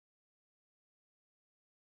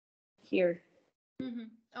here.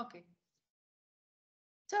 Okay.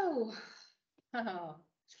 So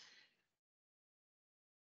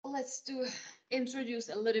let's introduce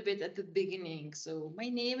a little bit at the beginning. So my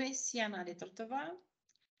name is Jana Litortova.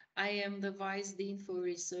 I am the Vice Dean for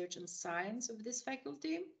Research and Science of this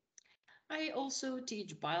faculty. I also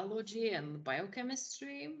teach biology and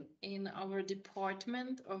biochemistry in our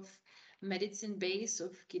department of medicine base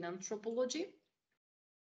of kinanthropology.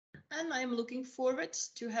 And I'm looking forward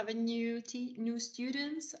to have a new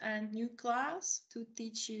students and new class to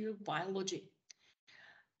teach you biology.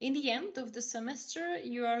 In the end of the semester,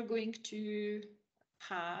 you are going to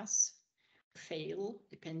pass, fail,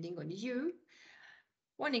 depending on you,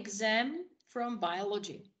 one exam from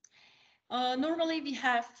biology. Normally, we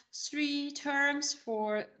have 3 terms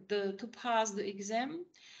to pass the exam.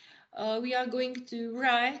 We are going to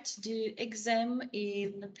write the exam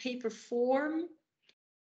in paper form,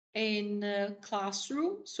 in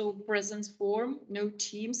classroom, so presence form, no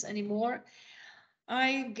Teams anymore.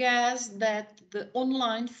 I guess that the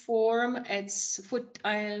online form, it's for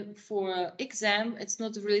exam, it's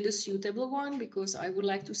not really the suitable one, because I would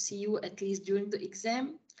like to see you at least during the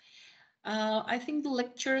exam. I think the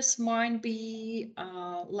lectures might be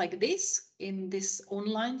like this, in this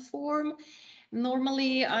online form.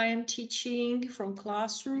 Normally, I am teaching from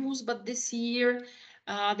classrooms, but this year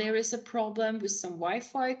there is a problem with some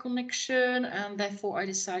Wi-Fi connection, and therefore I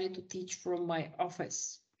decided to teach from my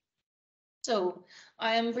office. So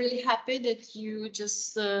I am really happy that you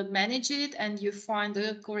just manage it and you find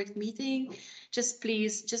the correct meeting.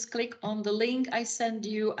 Please click on the link I send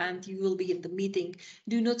you and you will be in the meeting.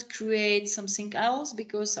 Do not create something else,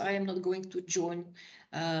 because I am not going to join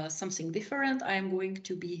something different. I am going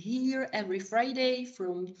to be here every Friday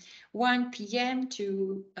from 1 p.m.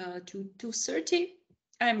 to 2:30.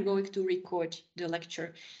 I'm going to record the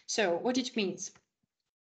lecture. So what it means?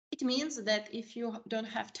 It means that if you don't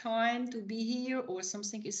have time to be here, or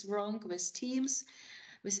something is wrong with Teams,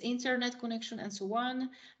 with internet connection and so on,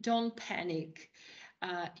 don't panic.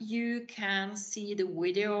 You can see the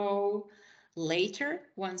video later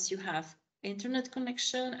once you have internet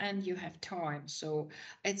connection and you have time. So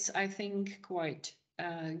it's, I think, quite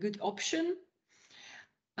a good option.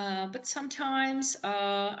 But sometimes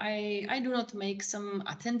I do not make some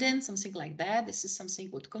attendance, something like that. This is something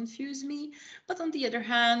would confuse me. But on the other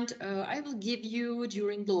hand, I will give you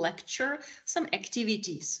during the lecture some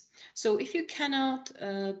activities. So if you cannot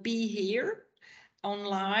be here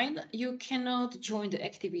online, you cannot join the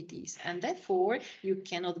activities, and therefore you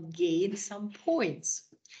cannot gain some points.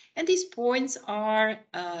 And these points are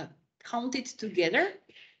counted together.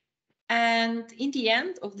 And in the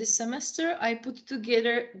end of this semester, I put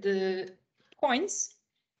together the points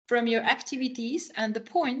from your activities and the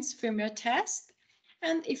points from your test.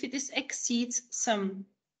 And if it exceeds some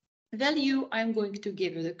value, I'm going to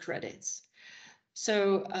give you the credits.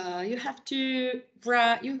 So you have to,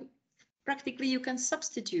 practically you can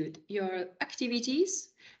substitute your activities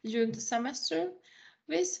during the semester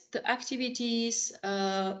with the activities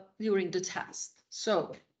during the test.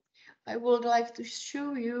 So I would like to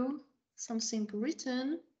show you something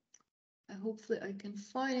written. Hopefully I can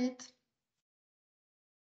find it.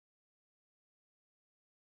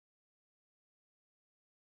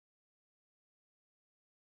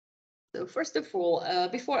 So first of all,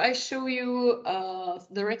 before I show you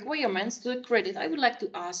the requirements to the credit, I would like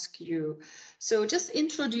to ask you. So just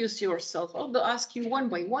introduce yourself. I'll ask you one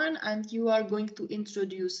by one, and you are going to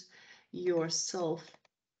introduce yourself.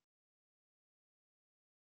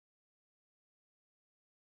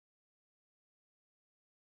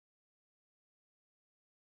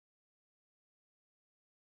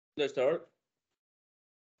 Let's start.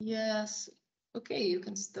 Yes. Okay, you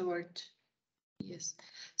can start. Yes.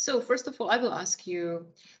 So first of all, I will ask you.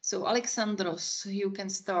 So Alexandros, you can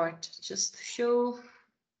start. Just show.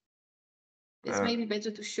 It's maybe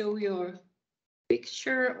better to show your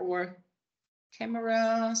picture or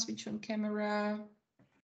camera. Switch on camera.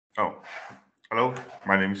 Oh, hello.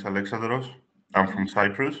 My name is Alexandros. I'm from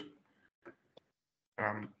Cyprus.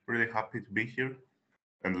 I'm really happy to be here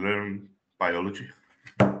and learn biology.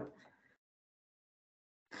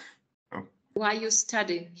 Why you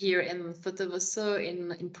study here in FTVS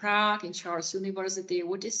in Prague, in Charles University?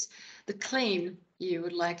 What is the claim you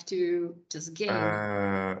would like to just gain?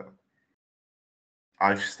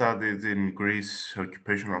 I've studied in Greece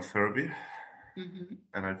occupational therapy,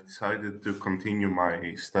 and I've decided to continue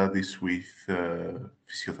my studies with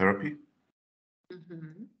physiotherapy.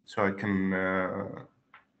 So I can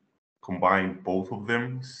combine both of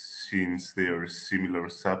them, since they are similar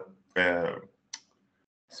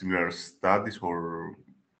studies or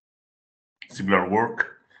similar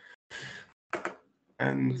work.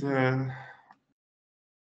 And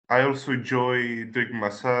I also enjoy doing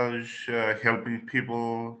massage, helping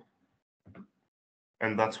people,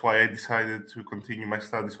 and that's why I decided to continue my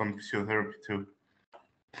studies on physiotherapy too.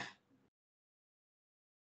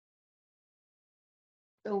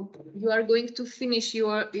 So you are going to finish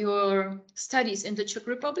your studies in the Czech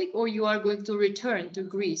Republic, or you are going to return to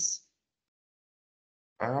Greece?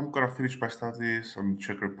 I'm gonna finish my studies on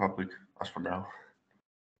Czech Republic as for now.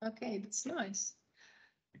 Okay, that's nice.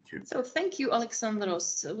 Thank you. So thank you,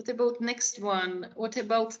 Alexandros. What about next one? What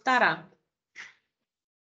about Tara?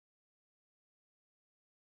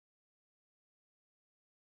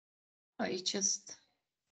 Oh, you just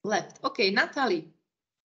left. Okay, Natalie.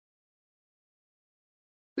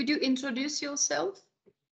 Could you introduce yourself?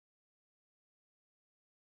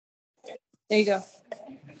 There you go.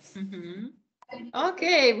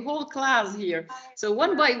 Okay, whole class here. So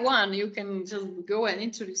one by one, you can just go and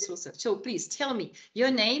introduce yourself. So please tell me your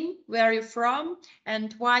name, where are you from,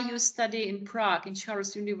 and why you study in Prague, in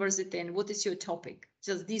Charles University, and what is your topic?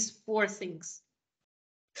 Just these 4 things.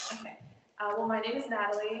 Okay. Well, my name is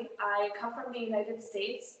Natalie. I come from the United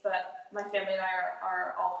States, but my family and I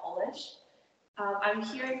are all Polish. I'm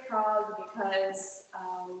here in Prague because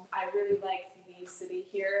I really like the city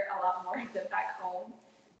here a lot more than back home.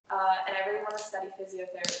 And I really want to study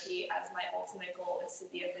physiotherapy, as my ultimate goal is to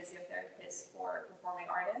be a physiotherapist for performing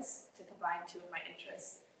artists, to combine 2 of my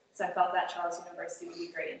interests. So I felt that Charles University would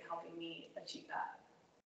be great in helping me achieve that.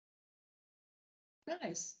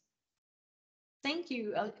 Nice. Thank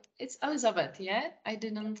you. It's Elizabeth, yeah? I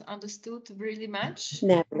didn't understood really much.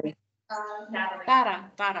 Natalie. Natalie.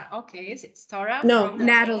 Tara. Okay, it's Tara? No,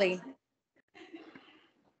 Natalie.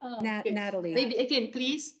 Oh, Natalie. Maybe again,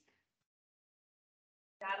 please.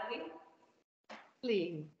 Natalie.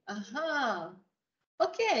 Please. Aha.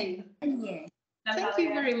 Okay. Yeah. Thank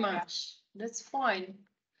you very much. That's fine.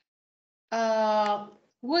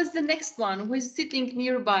 Who's the next one? Who is sitting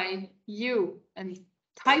nearby you and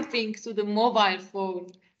typing to the mobile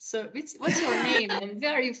phone? So what's your name and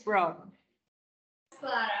where are you from?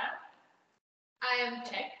 Clara. I am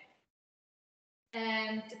Czech.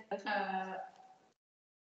 And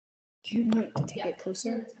Do you want to take it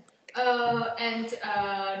closer?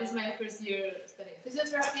 this is my first year studying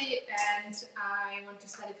physiotherapy, and I want to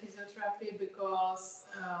study physiotherapy because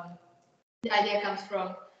the idea comes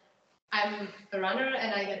from I'm a runner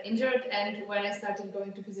and I got injured, and when I started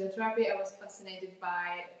going to physiotherapy, I was fascinated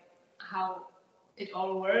by how it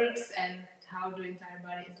all works and how the entire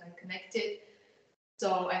body is like connected.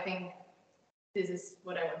 So I think this is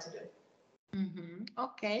what I want to do.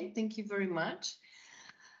 Okay, thank you very much.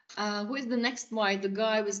 Who is the next one? The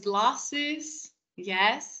guy with glasses?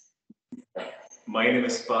 Yes. My name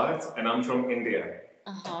is Parth and I'm from India.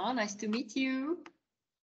 Nice to meet you.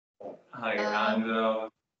 Hi,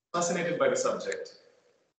 and fascinated by the subject.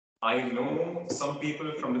 I know some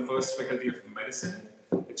people from the first faculty of medicine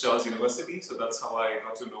at Charles University, so that's how I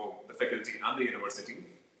got to know the faculty and the university.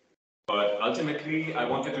 But ultimately, I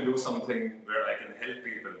wanted to do something where I can help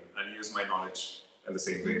people and use my knowledge in the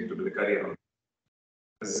same way to build a career.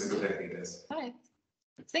 This is a good idea, yes. Right.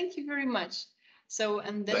 Thank you very much. So,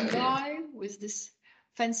 and that guy with this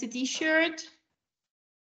fancy t-shirt.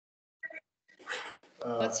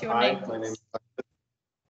 What's your name? My name is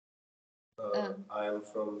I am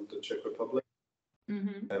from the Czech Republic,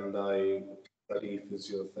 and I study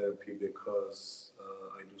physiotherapy because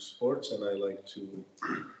I do sports and I like to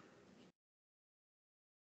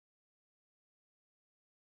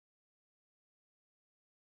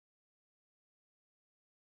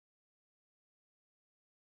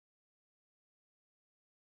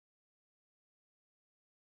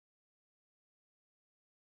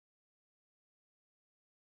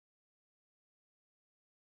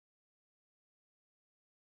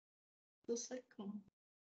Second.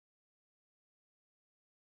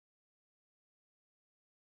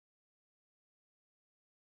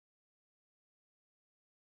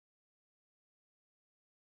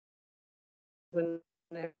 When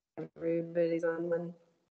everybody's on one.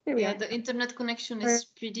 Yeah, the internet connection is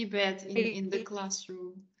pretty bad in the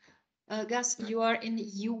classroom. Gus, you are in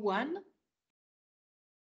U1?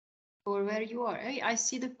 Or where you are? Hey, I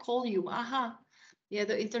see the volume. Aha. Yeah,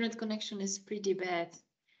 the internet connection is pretty bad.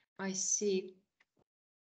 I see.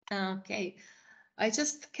 Okay. I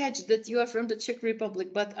just catch that you are from the Czech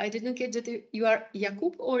Republic, but I didn't catch that you are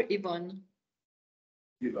Jakub or Ivan?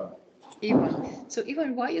 Ivan. Ivan. So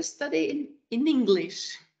Ivan, why you study in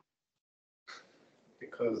English?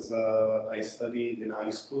 Because I studied in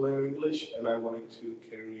high school in English and I wanted to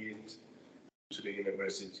carry it to the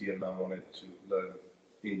university and I wanted to learn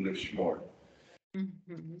English more.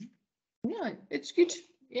 Yeah, it's good.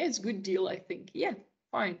 Yeah, it's good deal, I think. Yeah,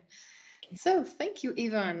 fine. So thank you,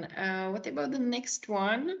 Ivan. What about the next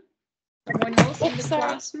one? Someone else in the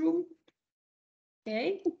classroom?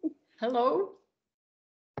 Okay. Hello.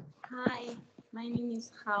 Hi, my name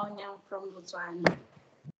is Haonya. I'm from Botswana.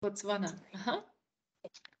 Botswana.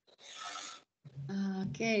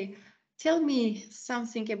 Okay. Tell me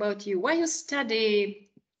something about you. Why you study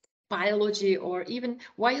biology, or even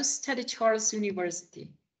why you study Charles University?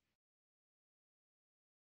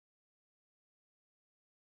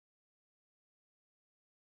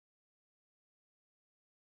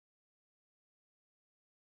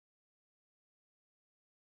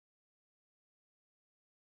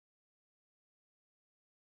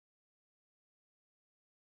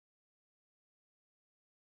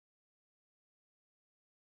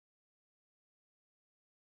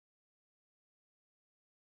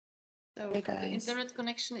 So Hey, the guys. internet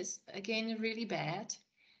connection is again really bad.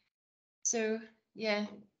 So yeah,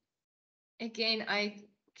 again, I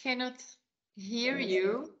cannot hear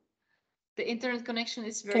you. The internet connection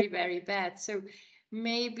is very, very bad. So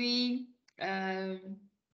maybe,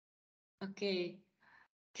 okay.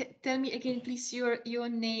 Tell me again, please, your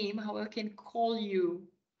name, how I can call you,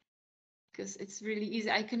 because it's really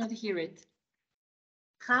easy. I cannot hear it.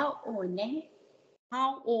 Haone.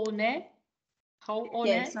 Haone? Haone?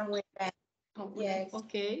 Yes, somewhere there. Haone. Yes.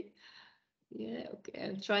 Okay. Yeah, okay.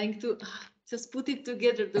 I'm trying to just put it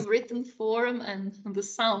together, the written form and the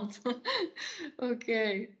sound.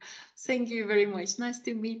 Okay. Thank you very much. Nice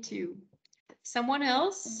to meet you. Someone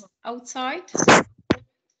else outside?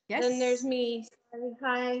 Yes. Then there's me.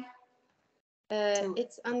 Hi.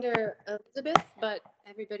 It's under Elizabeth, but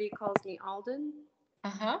everybody calls me Alden.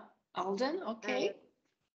 Alden, okay.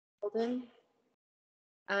 Alden.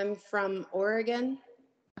 I'm from Oregon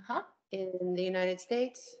in the United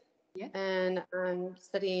States. Yeah. And I'm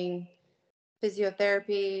studying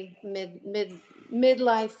physiotherapy,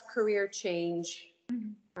 midlife career change.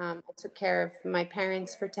 I took care of my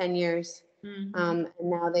parents for 10 years, and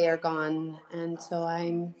now they are gone. And so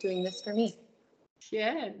I'm doing this for me.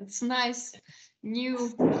 Yeah, it's nice.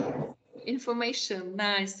 New information.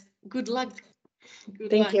 Nice. Good luck.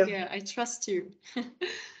 Good Thank luck. you. Yeah, I trust you.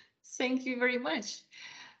 Thank you very much.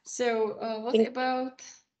 So what about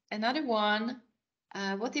another one?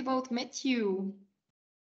 What about Matthew?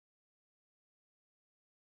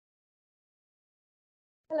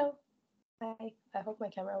 Hello. Hi. I hope my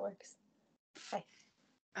camera works. Hi.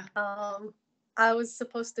 I was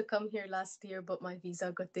supposed to come here last year, but my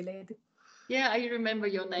visa got delayed. Yeah, I remember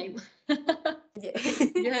your name. Yeah.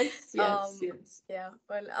 Yes. Yeah.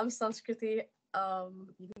 Well, I'm Sanskriti.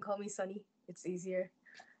 You can call me Sunny. It's easier.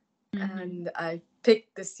 And I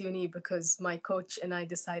picked this uni because my coach and I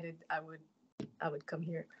decided I would come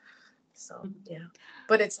here. So yeah.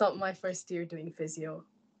 But it's not my first year doing physio.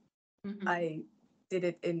 I did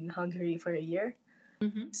it in Hungary for a year.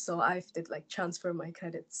 So I did like transfer my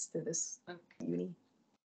credits to this uni.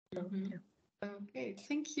 So, yeah. Okay,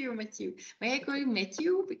 thank you, Matthew. May I call you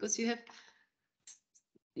Matthew because you have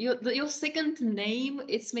your second name?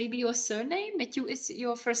 It's maybe your surname. Matthew is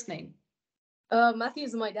your first name. Matthew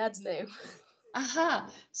is my dad's name. Aha.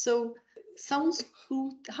 So sounds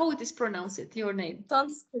good. How it is pronounced? Your name?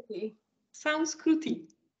 Sanskriti. Sanskriti.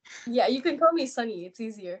 Yeah, you can call me Sunny. It's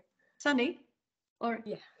easier. Sunny, or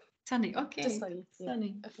yeah, Sunny. Okay. Just Sunny. Yeah.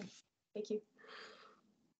 Sunny. Okay. Thank you.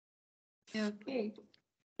 Okay.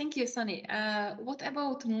 Thank you, Sunny. What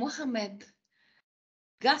about Mohammed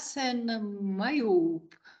Gassen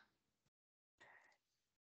Mayoub?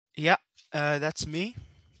 Yeah, that's me.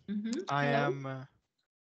 I Hello.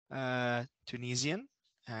 am Tunisian,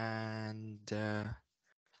 and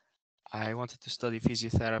I wanted to study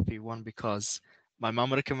physiotherapy, one because my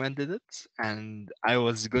mom recommended it, and I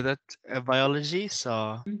was good at biology,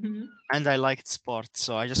 so and I liked sports,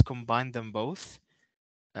 so I just combined them both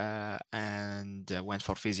and went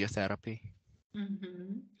for physiotherapy.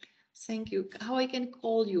 Thank you. How I can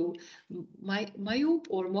call you? Mayoub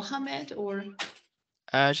or Mohammed or?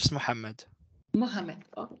 Just Mohammed. Mohammed.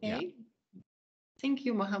 Okay. Thank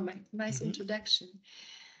you, Mohammed. Nice introduction.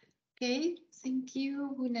 Okay. Thank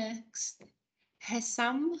you. Who next?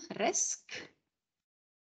 Hessam Resk.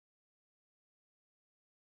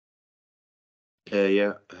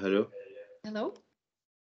 Yeah, hello. Hello.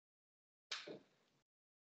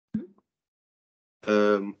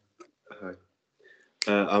 Hi.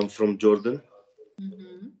 I'm from Jordan.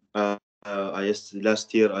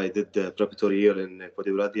 Last year I did the preparatory year in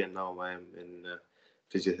bodybuilding, and now I am in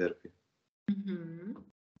physiotherapy.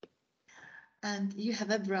 And you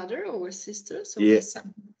have a brother or a sister? So Yeah,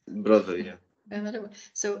 Hessam. brother, yeah. Another one.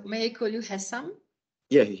 So may I call you Hessam?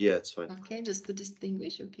 Yeah, it's fine. Okay, just to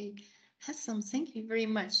distinguish. Okay. Hassan, thank you very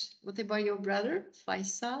much. What about your brother,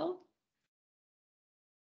 Faisal?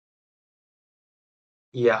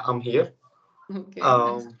 Yeah, I'm here. Okay.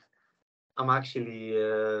 I'm actually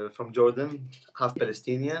from Jordan, half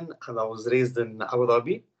Palestinian, and I was raised in Abu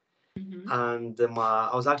Dhabi. And I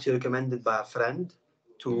was actually recommended by a friend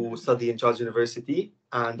to study in Charles University,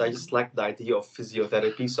 and I just liked the idea of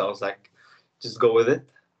physiotherapy, so I was like, just go with it.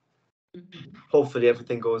 Hopefully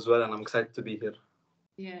everything goes well, and I'm excited to be here.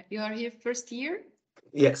 Yeah, you are here first year?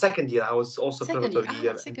 Yeah, second year. I was also Second year. preparatory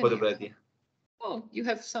year in Second year. Podobrady. Oh, you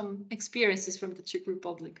have some experiences from the Czech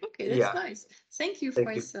Republic. Okay, that's Yeah. nice. Thank you, Thank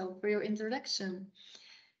you. Faisal, for your introduction.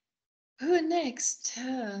 Who next?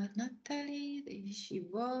 Natalie, there she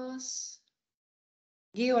was.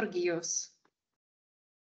 Georgios.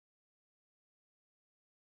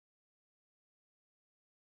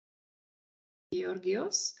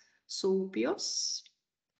 Georgios. Soupios.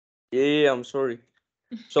 Yeah, I'm sorry.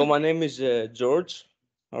 So my name is George.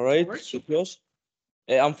 All right, Soupios.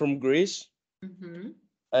 I'm from Greece.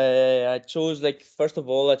 I chose first of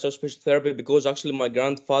all I chose physiotherapy because actually my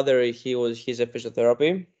grandfather he's a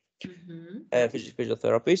physiotherapist,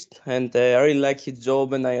 and I really like his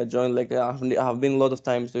job, and I joined I've been a lot of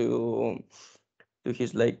times to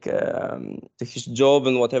his to his job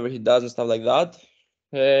and whatever he does and stuff like that.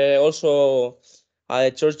 Also,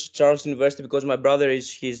 I chose Charles University because my brother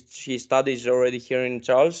he studies already here in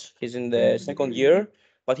Charles. He's in the second year,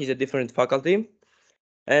 but he's a different faculty.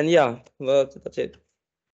 And yeah, that's it.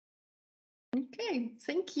 Okay,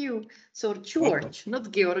 thank you. So George,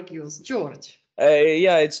 not Georgios, George.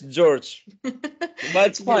 Yeah, it's George, but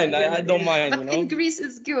it's fine. I don't mind. But in Greece,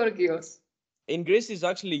 it's Georgios. In Greece, it's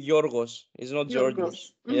actually Yorgos. It's not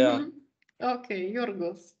Georgios. Yeah. Okay,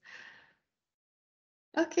 Yorgos.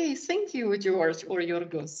 Okay, thank you, George or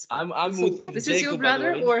Yorgos. I'm so with this Jacob, is your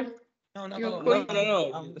brother or? No.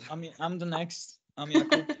 I'm the next. I'm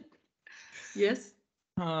Jakub. Yes.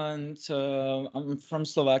 And I'm from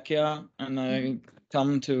Slovakia, and I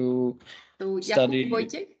come to study.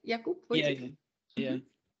 Jakub Wojciech? Yeah.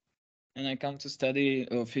 And I come to study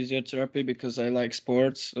physiotherapy because I like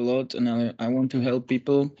sports a lot, and I want to help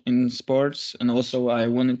people in sports. And also, I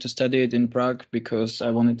wanted to study it in Prague because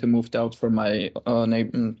I wanted to move out from my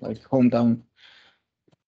hometown.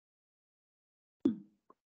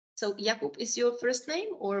 So Jakub is your first name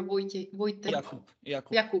or Wojtek?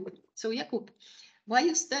 Jakub. So Jakub, why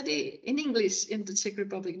you study in English in the Czech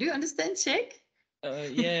Republic? Do you understand Czech?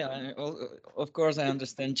 Yeah, of course I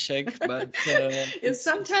understand Czech, but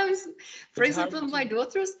sometimes, for example, my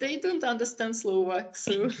daughters, they don't understand Slovak,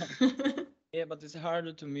 so. Yeah, but it's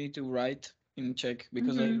harder to me to write in Czech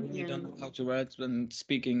because I really don't know how to write, and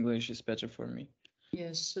speak English is better for me.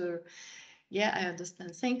 Yes, sure. Yeah, I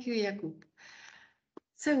understand. Thank you, Jakub.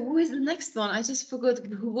 So who is the next one? I just forgot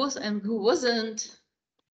who was and who wasn't.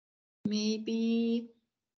 Maybe.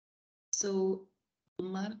 So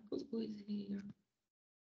Marcos, who is here?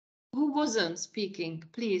 Who wasn't speaking?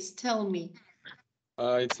 Please tell me.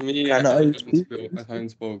 It's me. I haven't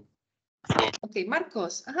spoke. Okay,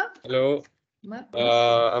 Marcos. Hello.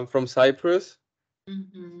 Marcos. I'm from Cyprus.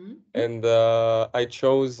 And I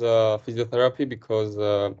chose physiotherapy because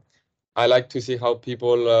I like to see how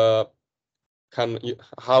people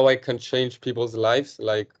how I can change people's lives,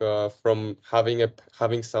 like from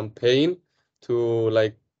having some pain to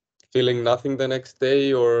like feeling nothing the next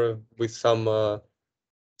day, or with some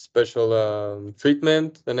special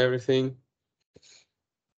treatment and everything.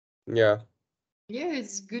 Yeah. Yeah,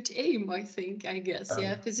 it's good aim, I think, I guess.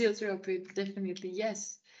 Yeah, physiotherapy, definitely,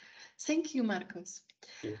 yes. Thank you, Marcos.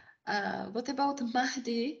 What about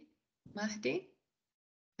Mahdi? Mahdi?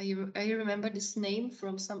 I remember this name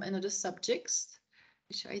from some another subjects,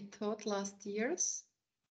 which I taught last years.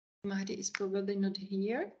 Mahdi is probably not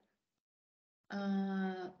here.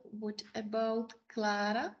 What about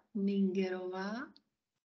Clara Ningerova?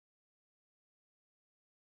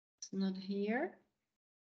 It's not here.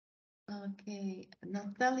 Okay,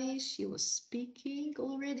 Natalie, she was speaking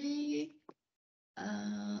already.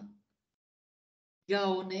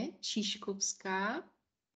 Gaone Číškovská.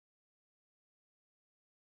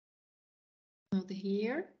 Not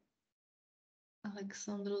here.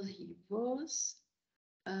 Alexandros, he was.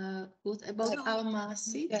 What about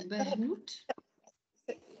Almasi Behut?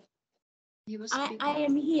 He was speaking. I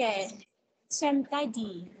am here.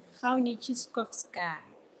 Santadi, Gaone Číškovská.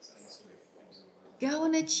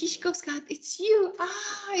 Gaone Číškovská, it's you.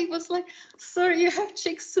 I was like, sorry, you have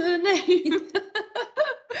Czech surname.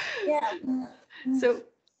 Yeah. So.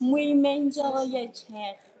 Můj manžel je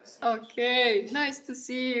Čech. Okay, nice to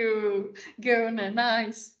see you, Gaone,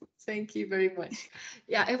 nice. Thank you very much.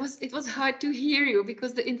 Yeah, it was hard to hear you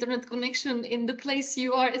because the internet connection in the place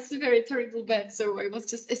you are is very terrible bad. So I was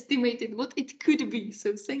just estimating what it could be.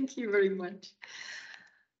 So thank you very much.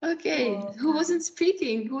 Okay, who wasn't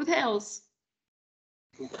speaking? Who else?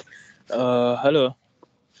 Hello.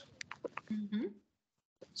 Mm-hmm.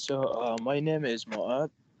 So my name is Muad,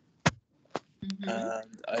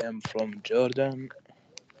 and I am from Jordan.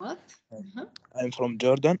 What? I'm from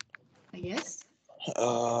Jordan. Yes.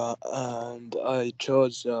 And I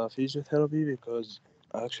chose physiotherapy because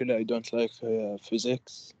actually I don't like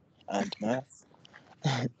physics and math.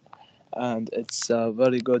 And it's a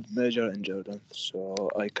very good major in Jordan, so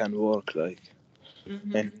I can work like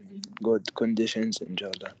in good conditions in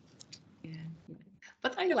Jordan. Yeah.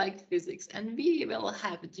 But I like physics, and we will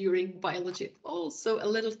have during biology also a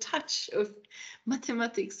little touch of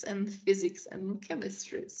mathematics and physics and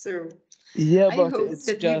chemistry. So Yeah, I but hope it's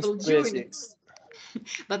that we just will join. basics.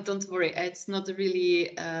 But don't worry, it's not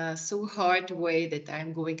really so hard way that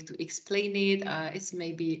I'm going to explain it. It's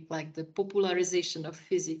maybe like the popularization of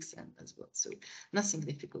physics and as well. So nothing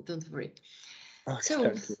difficult, don't worry. Okay, So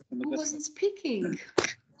thank you. who wasn't speaking?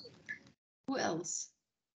 Who else?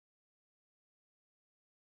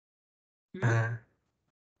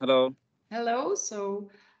 Hello. Hello, so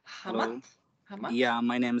Hello. Hamad? Hamad? Yeah,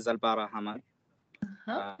 my name is Albara Hamad.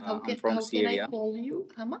 How I'm from can I Syria. call you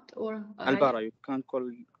Hamad or Albara, you can call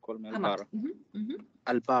me Hamad? Albara.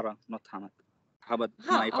 Albara, not Hamad. Hamad,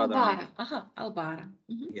 Ha, my father name. Albara. Albara.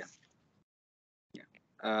 Yeah.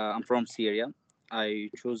 I'm from Syria. I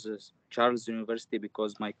chose Charles University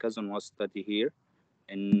because my cousin was study here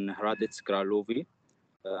in Hradec Kralovi,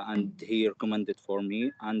 and he recommended for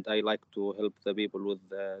me, and I like to help the people with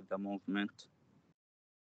the movement.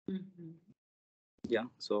 Yeah,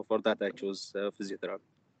 so for that I chose physiotherapy.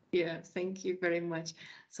 Yeah, thank you very much.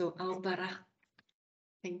 So Albara,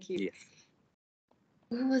 thank you. Yes.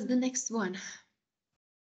 Who was the next one?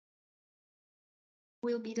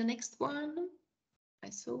 Will be the next one. I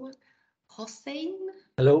saw Hossein.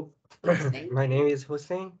 Hello, Hossein. my name is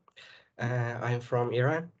Hussein. I'm from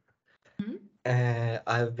Iran.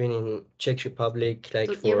 I've been in Czech Republic like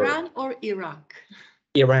So for Iran or Iraq?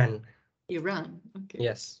 Iran. Iran. Okay.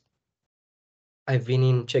 Yes. I've been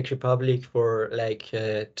in Czech Republic for like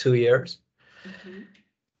 2 years. You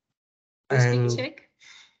And speak Czech?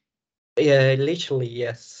 yeah, literally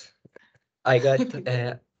yes. I got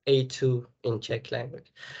A2 in Czech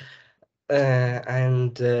language.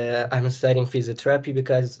 And I'm studying physiotherapy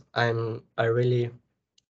because I really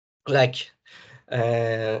like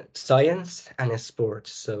science and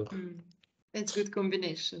sports. So That's good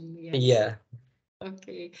combination. Yes. yeah.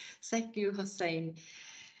 Okay. Thank you, Hossein.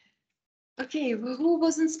 Okay, who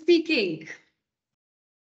wasn't speaking?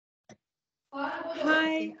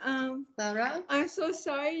 Hi, Sarah. I'm so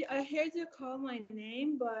sorry. I heard you call my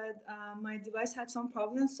name, but my device had some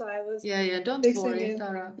problems, so I was Don't fixing worry, it.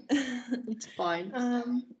 Tara. It's fine.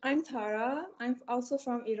 I'm Tara. I'm also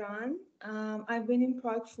from Iran. I've been in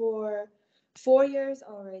Prague for 4 years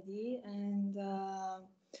already, and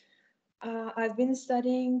I've been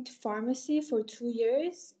studying pharmacy for 2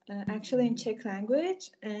 years, actually in Czech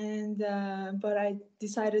language, and but I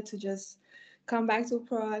decided to just come back to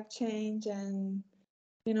Prague, change, and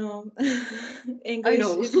English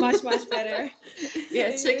is much better.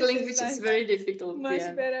 Yeah, Czech English language is very difficult.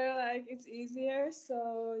 Much better, like it's easier.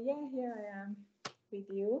 So yeah, here I am with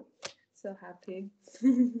you. So happy.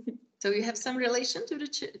 So you have some relation to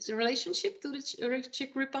the relationship to the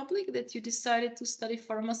Czech Republic that you decided to study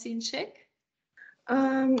pharmacy in Czech?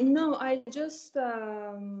 No, I just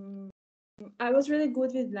I was really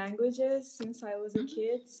good with languages since I was a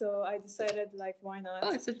kid, so I decided like why not?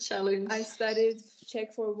 Oh, it's a challenge. I studied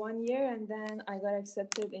Czech for 1 year and then I got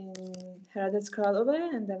accepted in Hradec Králové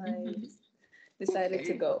and then I decided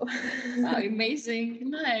to go. Oh, amazing.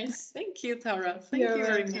 Nice. Thank you, Tara. Thank You're you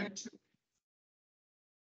very welcome. much.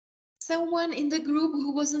 Someone in the group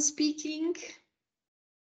who wasn't speaking?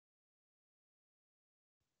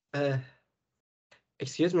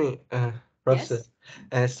 Excuse me, Professor.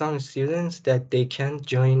 Some students that they can't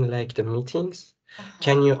join like the meetings.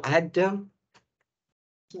 Can you add them?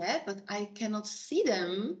 Yeah, but I cannot see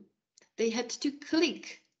them. They had to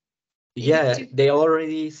click. Yeah, they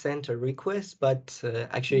already sent a request, but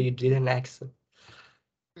actually you didn't accept.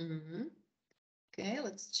 Okay,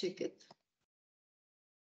 let's check it.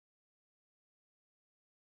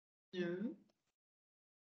 No.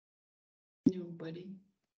 Nobody.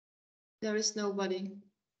 There is nobody.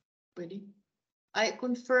 I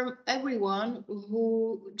confirm everyone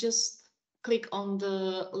who just click on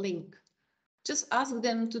the link. Just ask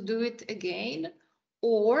them to do it again,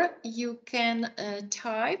 or you can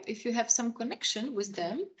type, if you have some connection with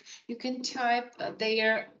them, you can type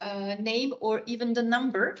their name or even the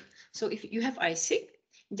number. So if you have ISIC,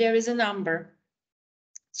 there is a number.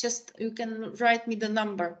 Just you can write me the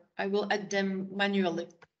number. I will add them manually.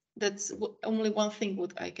 That's only one thing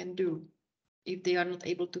what I can do if they are not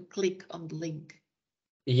able to click on the link.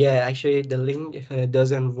 Yeah, actually, the link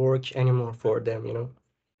doesn't work anymore for them, you know.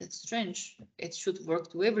 That's strange. It should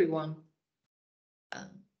work to everyone.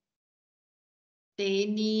 They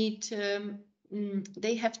need,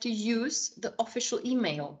 they have to use the official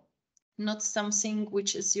email, not something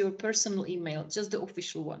which is your personal email, just the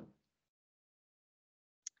official one.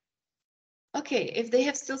 Okay, if they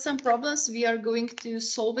have still some problems, we are going to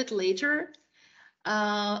solve it later.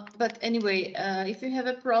 But anyway, if you have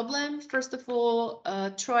a problem, first of all,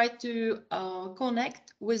 try to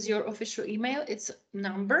connect with your official email. It's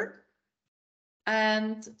number,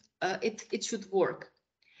 and it should work.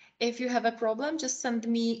 If you have a problem, just send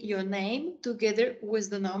me your name together with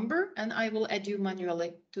the number, and I will add you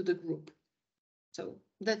manually to the group. So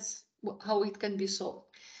that's how it can be solved.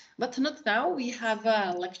 But not now. We have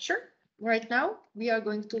a lecture. Right now, we are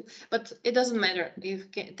going to, but it doesn't matter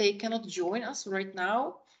if they cannot join us right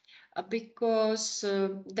now because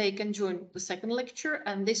they can join the second lecture,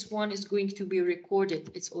 and this one is going to be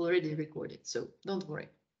recorded. It's already recorded, so don't worry.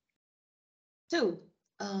 So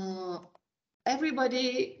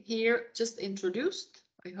everybody here just introduced,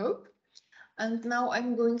 I hope. And now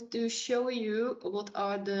I'm going to show you what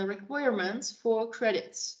are the requirements for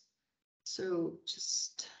credits. So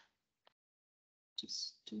just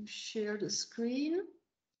to share the screen.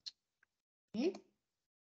 Okay.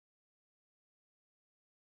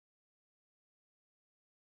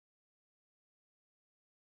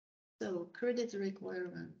 So credit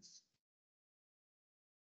requirements.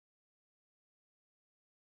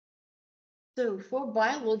 So for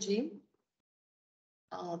biology,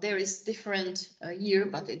 there is different year,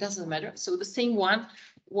 but it doesn't matter. So the same one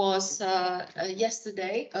was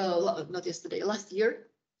yesterday, not yesterday, last year.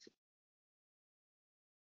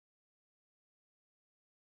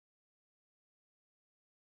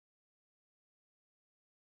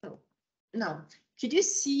 So now, could you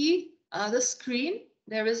see the screen?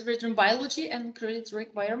 There is written biology and credit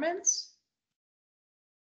requirements.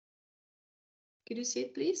 Could you see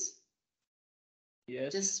it, please?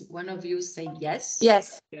 Yes. Just one of you say yes.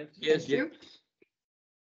 Yes. Yes. Thank you.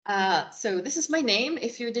 So this is my name,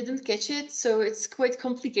 if you didn't catch it. So it's quite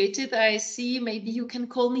complicated. I see, maybe you can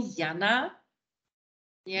call me Jana.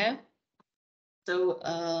 Yeah. So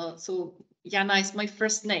so Jana is my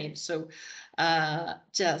first name. So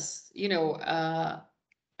just, you know,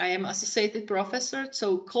 I am associated professor,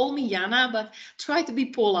 so call me Jana, but try to be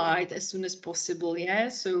polite as soon as possible. Yeah.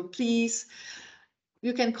 So please,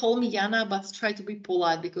 you can call me Jana, but try to be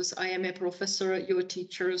polite because I am a professor, your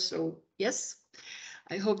teacher. So yes,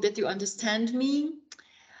 I hope that you understand me.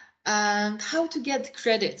 And how to get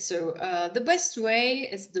credit. So the best way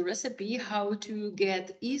is the recipe. How to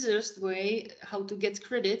get easiest way, how to get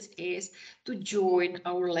credits is to join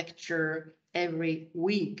our lecture every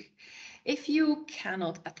week. If you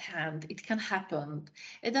cannot attend, it can happen.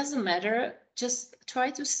 It doesn't matter. Just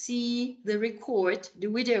try to see the record, the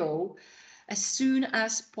video, as soon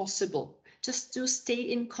as possible, just to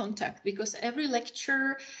stay in contact, because every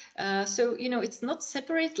lecture, so you know, it's not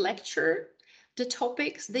separate lecture. The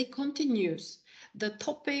topics, they continues. The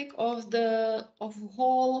topic of the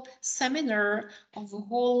whole seminar, of the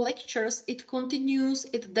whole lectures, it continues,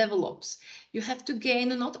 it develops. You have to gain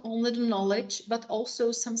not only the knowledge, but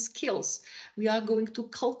also some skills. We are going to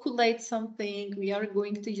calculate something, we are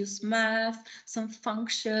going to use math, some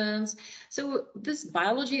functions. So this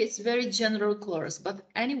biology is very general course, but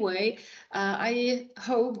anyway, I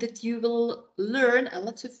hope that you will learn a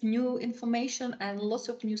lot of new information and lots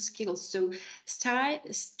of new skills. So try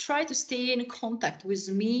to stay in contact with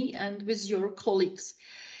me and with your colleagues.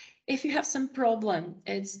 If you have some problem,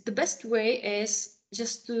 it's the best way is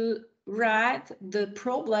just to write the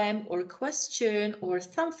problem or question or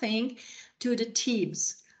something to the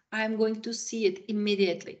teams. I'm going to see it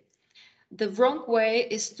immediately. The wrong way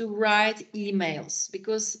is to write emails,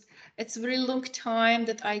 because it's a very long time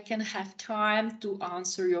that I can have time to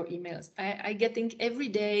answer your emails. I getting every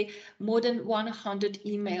day more than 100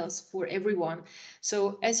 emails for everyone.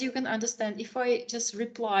 So as you can understand, if I just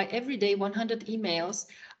reply every day 100 emails,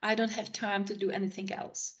 I don't have time to do anything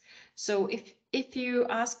else. So if you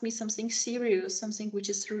ask me something serious, something which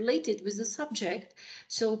is related with the subject,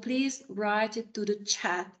 so please write it to the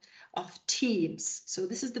chat of Teams. So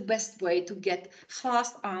this is the best way to get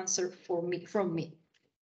fast answer from me.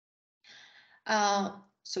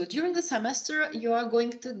 So during the semester, you are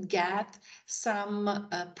going to get some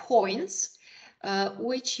points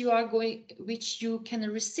which you can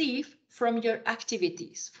receive from your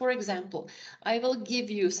activities. For example, I will give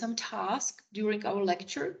you some task during our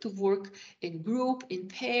lecture to work in group, in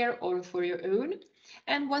pair, or for your own.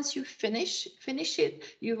 And once you finish it,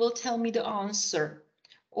 you will tell me the answer,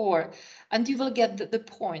 and you will get the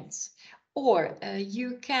points. Or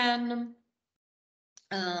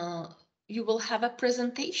you will have a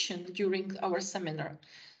presentation during our seminar.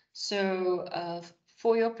 So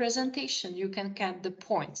for your presentation, you can get the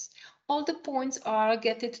points. All the points are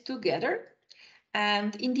getting together,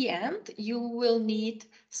 and in the end, you will need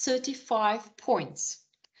 35 points.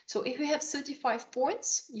 So if you have 35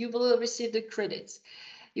 points, you will receive the credits.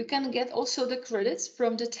 You can get also the credits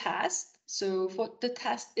from the test. So for the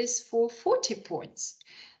test is for 40 points.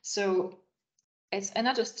 So it's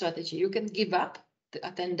another strategy. You can give up the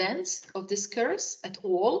attendance of this course at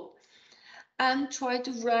all and try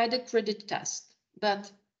to write a credit test.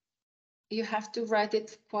 But you have to write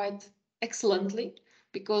it quite excellently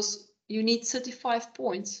because you need 35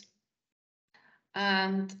 points.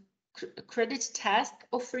 And credit test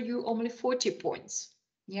offer you only 40 points.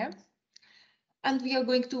 Yeah. And we are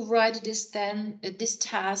going to write this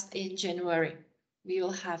test in January. We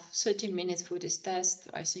will have 30 minutes for this test.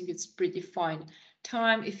 I think it's pretty fine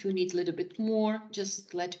time. If you need a little bit more,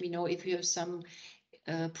 just let me know. If you have some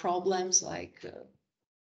problems like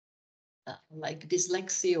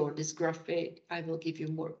dyslexia or dysgraphia, I will give you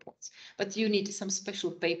more points. But you need some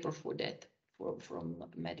special paper for that, from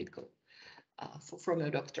medical, from your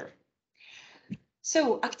doctor.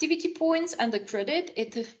 So activity points and the credit,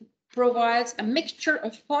 it provides a mixture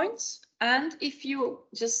of points. And if you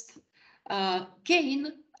just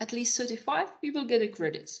gain at least 35, you will get the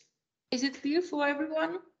credits. Is it clear for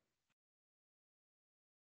everyone?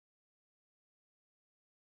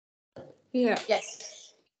 Yeah.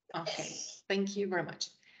 Yes. Okay, thank you very much.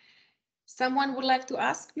 Someone would like to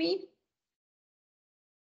ask me?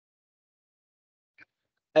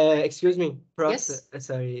 Excuse me, Prof. Yes.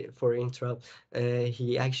 Sorry for interrupt.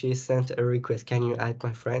 He actually sent a request. Can you add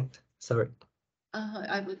my friend? Sorry.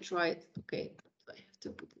 I will try it. Okay, I have to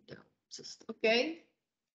put it down. Just okay.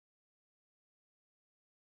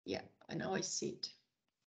 Yeah, I know I see it.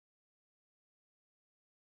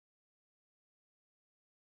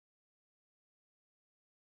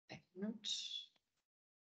 Not.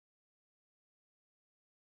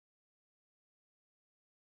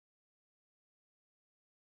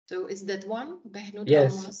 So is that one?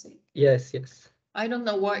 Yes. Yes, yes. I don't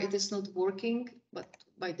know why it is not working, but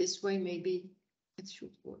by this way, maybe it should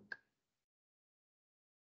work.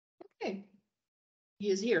 Okay, he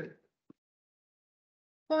is here.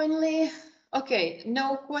 Finally, okay,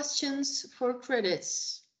 no questions for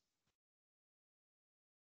credits.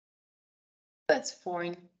 That's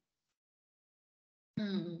fine.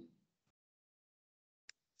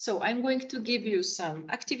 So I'm going to give you some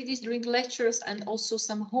activities during lectures and also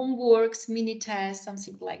some homeworks, mini tests,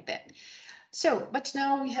 something like that. So, but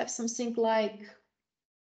now we have something like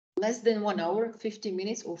less than 1 hour, 50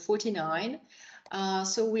 minutes or 49.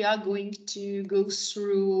 So we are going to go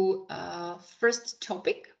through first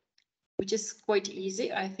topic, which is quite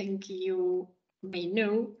easy. I think you may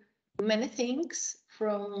know many things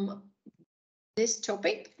from this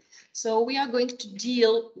topic. So we are going to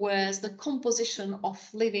deal with the composition of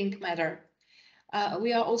living matter.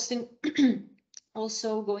 We are also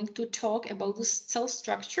going to talk about the cell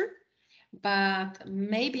structure, but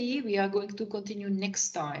maybe we are going to continue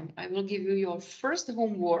next time. I will give you your first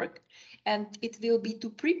homework, and it will be to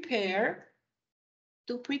prepare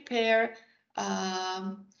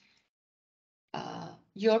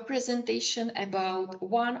your presentation about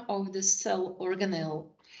one of the cell organelle.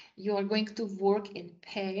 You are going to work in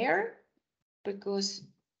pair because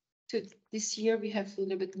this year we have a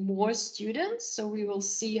little bit more students, so we will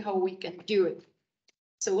see how we can do it.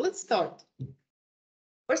 So let's start.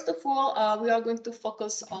 First of all, we are going to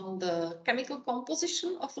focus on the chemical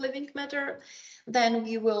composition of living matter. Then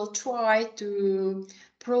we will try to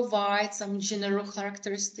provide some general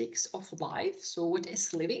characteristics of life, so what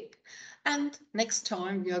is living. And next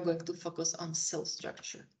time we are going to focus on cell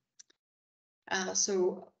structure.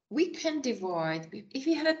 So we can divide, if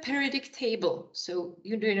you have a periodic table, so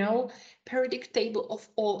you know, periodic table of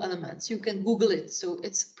all elements, you can Google it. So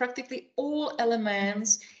it's practically all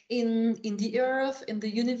elements in the earth, in the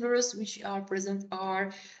universe, which are present,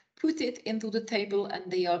 are put it into the table,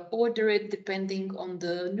 and they are ordered depending on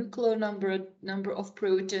the nuclear number of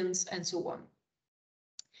protons and so on.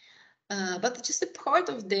 But just a part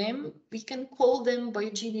of them, we can call them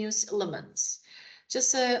biogeneous elements.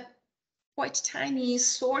 Just a quite tiny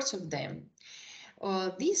sorts of them.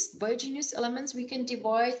 These biogeneous elements we can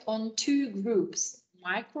divide on two groups,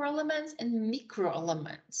 microelements and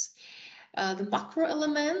microelements. The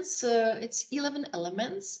macroelements, it's 11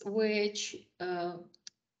 elements which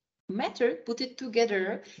matter put it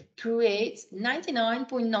together creates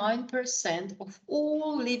 99.9% of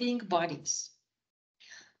all living bodies.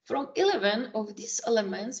 From 11 of these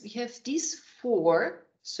elements, we have these 4.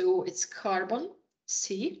 So it's carbon,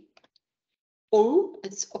 C, O,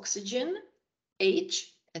 it's oxygen,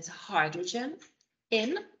 H, it's hydrogen,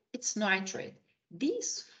 N, it's nitrate.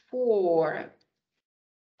 These 4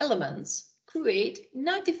 elements create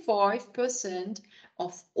 95%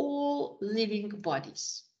 of all living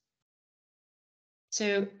bodies.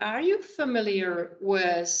 So are you familiar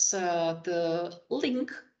with the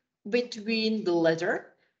link between the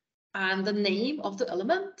letter and the name of the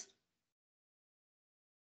element?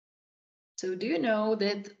 So do you know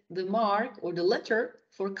that the mark or the letter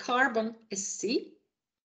for carbon is C?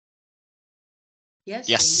 Yes.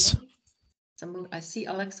 Yes. I see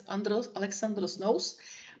Alexandros knows,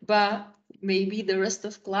 but maybe the rest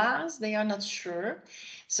of class, they are not sure.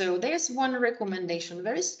 So there's one recommendation,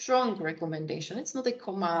 very strong recommendation. It's not a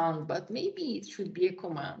command, but maybe it should be a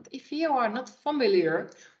command. If you are not familiar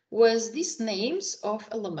with these names of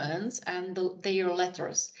elements and their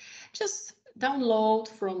letters, just download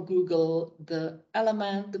from Google the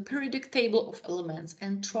periodic table of elements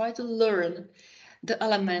and try to learn the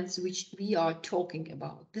elements which we are talking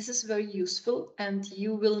about. This is very useful and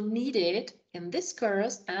you will need it in this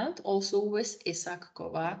course and also with Isaac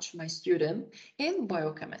Kovac, my student, in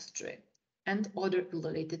biochemistry and other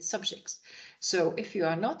related subjects. So if you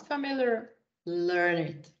are not familiar, learn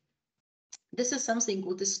it. This is something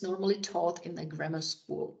what is normally taught in a grammar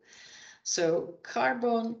school. So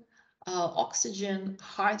carbon, oxygen,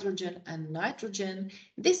 hydrogen, and nitrogen.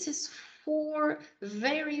 This is 4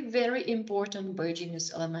 very, very important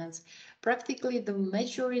biogeneous elements. Practically the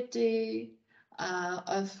majority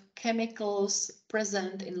of chemicals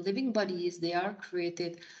present in living bodies, they are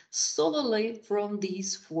created solely from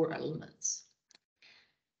these 4 elements.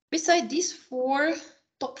 Beside these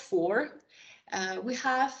top 4, we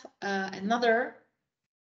have another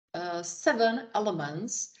 7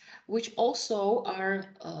 elements which also are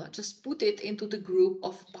just put it into the group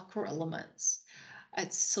of macroelements.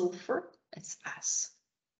 It's sulfur, it's S.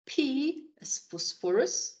 P is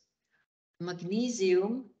phosphorus,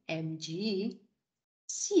 magnesium, Mg,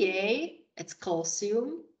 Ca, it's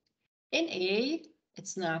calcium, Na,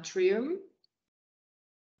 it's natrium,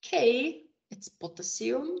 K, it's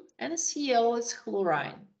potassium, and Cl is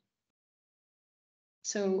chlorine.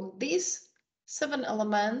 So these 7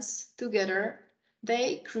 elements together,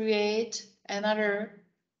 they create another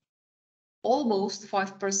almost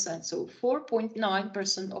 5%, so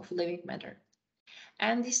 4.9% of living matter.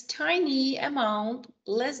 And this tiny amount,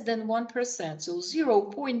 less than 1%, so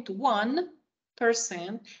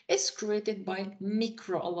 0.1% is created by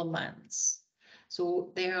microelements.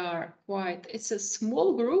 So they are it's a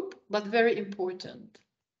small group, but very important.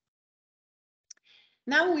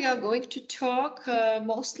 Now we are going to talk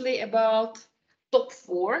mostly about top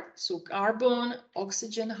 4, so carbon,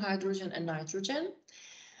 oxygen, hydrogen, and nitrogen.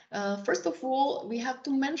 First of all, we have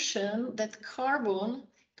to mention that carbon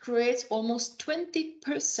creates almost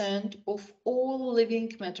 20% of all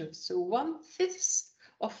living matter. So 1/5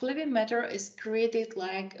 of living matter is created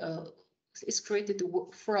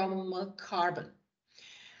from carbon.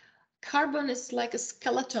 Carbon is like a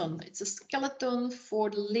skeleton. It's a skeleton for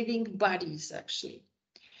the living bodies, actually.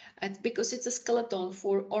 And because it's a skeleton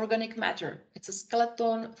for organic matter, it's a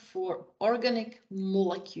skeleton for organic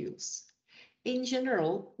molecules. In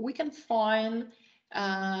general, we can find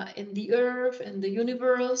in the earth, in the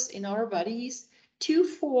universe, in our bodies, 2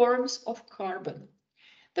 forms of carbon.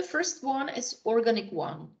 The first one is organic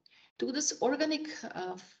one. To this organic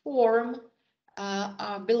form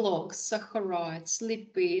belong saccharides,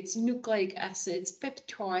 lipids, nucleic acids,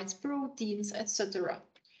 peptides, proteins, etc.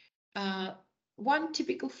 One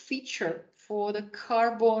typical feature for the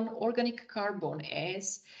carbon, organic carbon,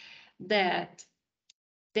 is that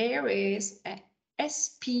there is a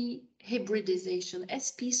sp hybridization,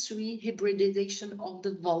 sp3 hybridization of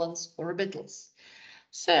the valence orbitals.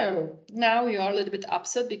 So now you are a little bit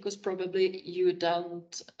upset because probably you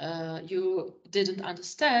didn't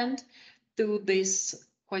understand to this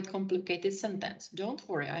quite complicated sentence. Don't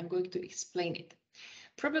worry, I'm going to explain it.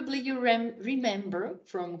 Probably you remember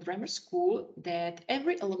from grammar school that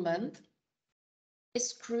every element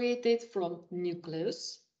is created from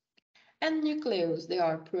nucleus. And nucleus, they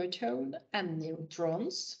are protons and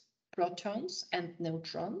neutrons.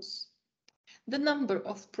 the number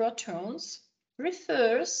of protons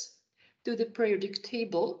refers to the periodic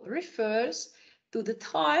table, refers to the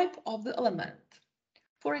type of the element.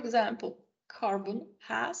 For example, carbon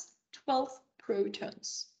has 12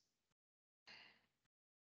 protons.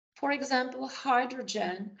 For example,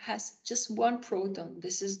 hydrogen has just one proton.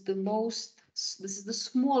 This is the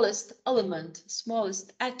smallest element,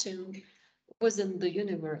 smallest atom within the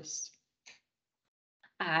universe.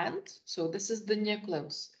 And so this is the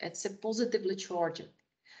nucleus. It's a positively charged.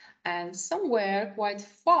 And somewhere quite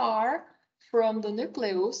far from the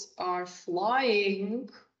nucleus are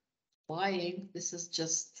flying. This is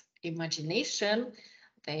just imagination.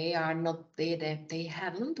 They are not, they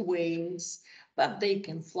haven't wings, but they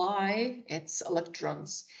can fly. It's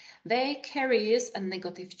electrons. They carries a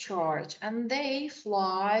negative charge and they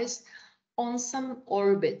flies on some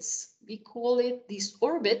orbits. We call it these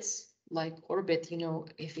orbits, like orbit, you know,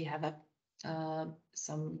 if you have a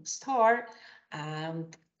some star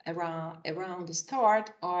and around the star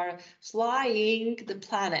are flying the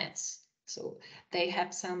planets. So they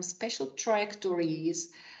have some special trajectories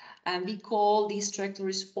and we call these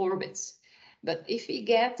trajectories orbits. But if we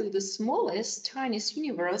get to the smallest, tiniest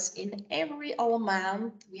universe, in every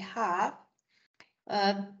element we have,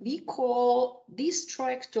 we call these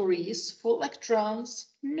trajectories for electrons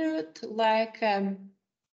not like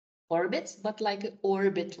orbits, but like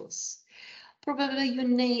orbitals. Probably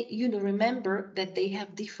you remember that they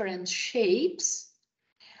have different shapes,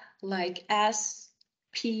 like S,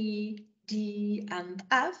 P, D, and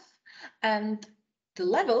F, and the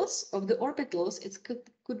levels of the orbitals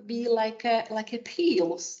could be like a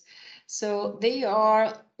peels. So they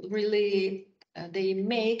are really they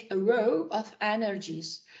make a row of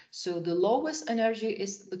energies. So the lowest energy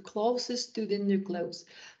is the closest to the nucleus.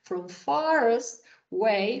 From farthest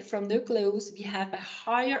away from nucleus, we have a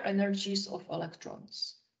higher energies of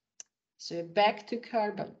electrons. So back to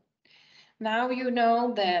carbon. Now you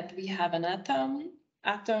know that we have an atom.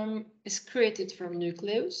 Atom is created from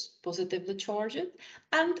nucleus, positively charged,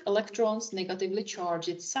 and electrons negatively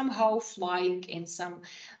charged, somehow flying in some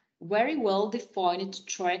very well-defined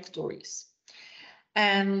trajectories.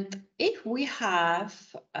 And if we have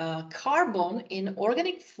carbon in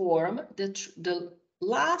organic form, the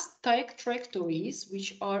last trajectories,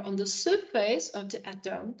 which are on the surface of the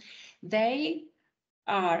atom, they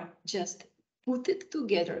are just put it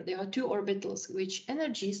together. There are two orbitals, which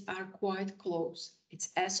energies are quite close. It's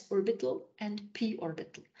S orbital and P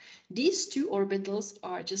orbital. These two orbitals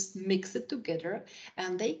are just mixed together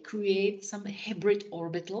and they create some hybrid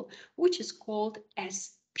orbital, which is called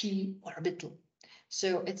SP orbital.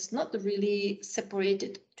 So it's not really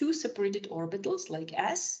separated, two separated orbitals like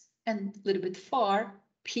S and a little bit far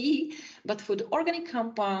P, but for the organic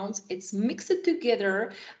compounds, it's mixed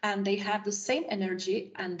together and they have the same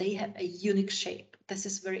energy and they have a unique shape. This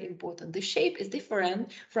is very important. The shape is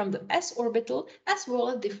different from the S orbital as well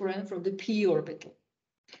as different from the P orbital.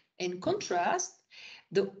 In contrast,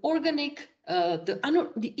 the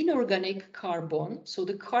inorganic carbon, so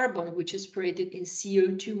the carbon which is created in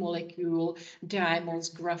CO2 molecule, diamonds,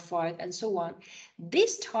 graphite, and so on,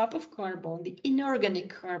 this type of carbon, the inorganic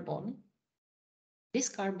carbon, this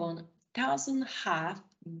carbon doesn't have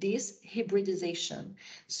this hybridization.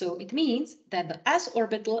 So it means that the S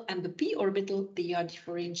orbital and the P orbital, they are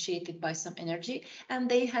differentiated by some energy and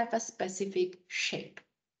they have a specific shape.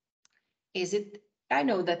 Is it, I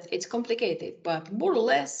know that it's complicated, but more or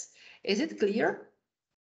less, is it clear?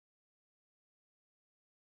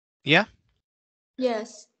 Yeah.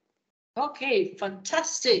 Yes. Okay,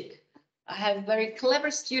 fantastic. I have very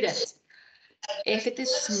clever students. If it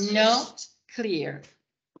is not clear,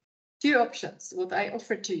 two options, what I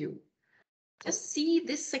offer to you. Just see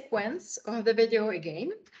this sequence of the video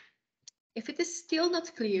again. If it is still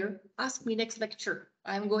not clear, ask me next lecture.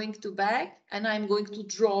 I'm going to back and I'm going to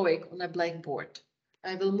draw it on a blackboard.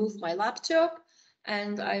 I will move my laptop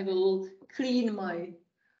and I will clean my,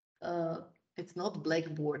 it's not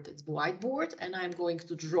blackboard, it's whiteboard, and I'm going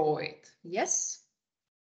to draw it. Yes?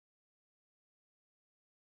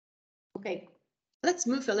 Okay, let's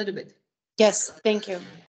move a little bit. Yes, thank you.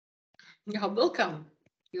 You are welcome.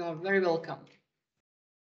 You are very welcome.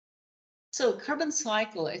 So carbon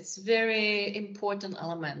cycle, it's very important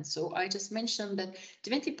element. So I just mentioned that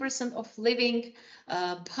 20% of living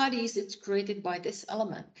bodies is created by this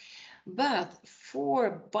element. But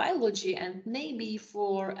for biology and maybe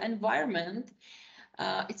for environment,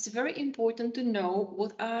 it's very important to know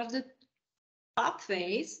what are the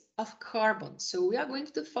pathways of carbon. So we are going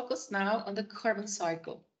to focus now on the carbon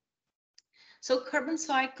cycle. So carbon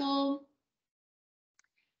cycle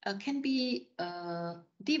can be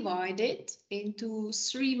divided into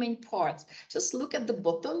three main parts. Just look at the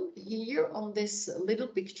bottom here on this little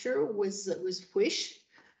picture with fish.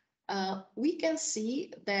 We can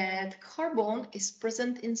see that carbon is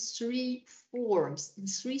present in three forms, in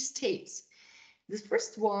three states. The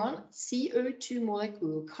first one, CO2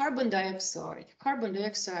 molecule, carbon dioxide. Carbon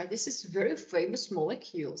dioxide, this is very famous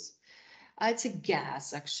molecules. It's a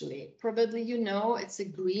gas, actually. Probably you know it's a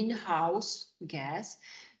greenhouse gas.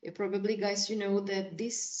 Probably, guys, you know that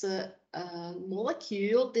this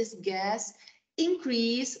molecule, this gas,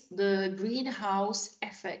 increase the greenhouse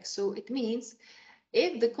effect. So it means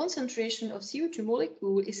if the concentration of CO2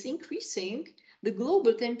 molecule is increasing, the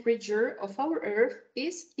global temperature of our Earth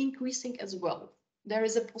is increasing as well. There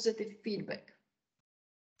is a positive feedback.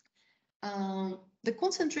 The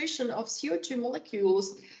concentration of CO2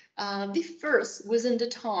 molecules differs within the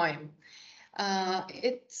time.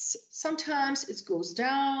 Sometimes it goes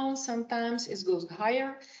down, sometimes it goes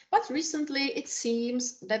higher, but recently it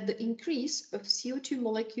seems that the increase of CO2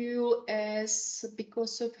 molecule is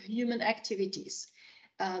because of human activities.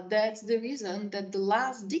 That's the reason that the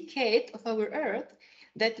last decade of our Earth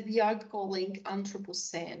that we are calling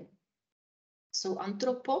Anthropocene. So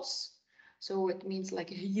anthropos, so it means like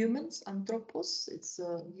humans, anthropos, it's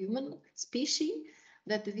a human species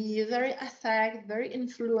that we very affect, very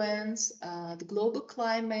influence the global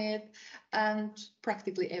climate and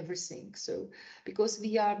practically everything. So because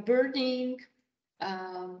we are burning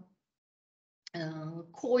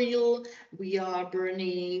coal, we are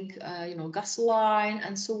burning, gasoline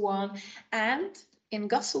and so on. And in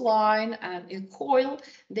gasoline and in coal,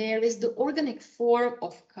 there is the organic form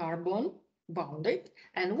of carbon bounded.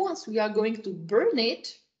 And once we are going to burn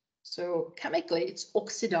it, so chemically it's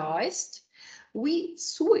oxidized, we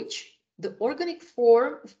switch the organic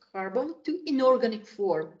form of carbon to inorganic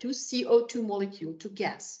form, to CO2 molecule, to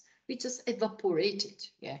gas. We just evaporate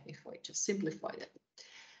it, yeah, if I just simplify that.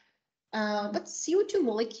 But CO2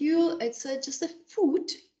 molecule, it's just a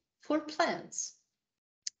food for plants.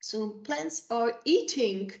 So plants are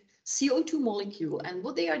eating CO2 molecule, and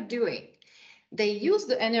what they are doing, they use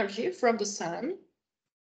the energy from the sun,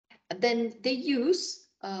 and then they use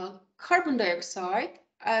carbon dioxide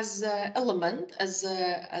as an element, as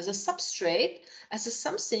a substrate, as a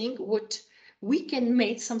something what we can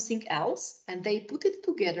make something else, and they put it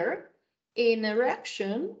together in a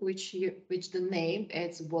reaction, which the name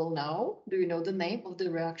is well known. Do you know the name of the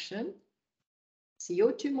reaction?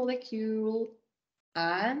 CO2 molecule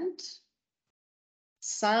and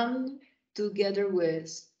sun together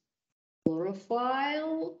with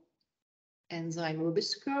chlorophyll, enzyme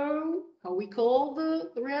Rubisco. How we call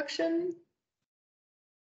the reaction?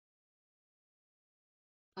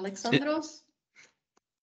 Alexandros?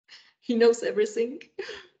 He knows everything.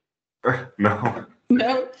 No.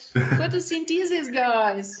 No. Photosynthesis,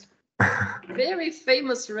 guys. Very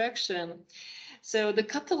famous reaction. So the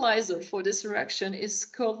catalyzer for this reaction is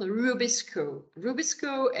called Rubisco.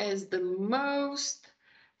 Rubisco is the most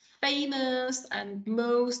famous and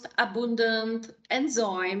most abundant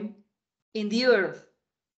enzyme in the earth.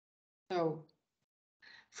 So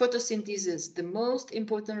photosynthesis, the most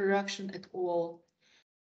important reaction at all.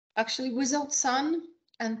 Actually, without sun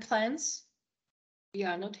and plants, we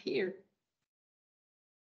are not here.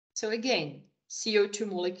 So again, CO2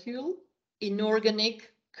 molecule,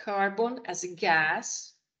 inorganic carbon as a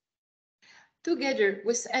gas, together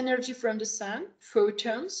with energy from the sun,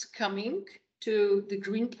 photons coming to the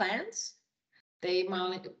green plants. They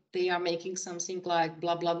are making something like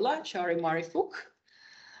blah, blah, blah, chari-marifuk.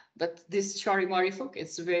 But this chari-marifuk,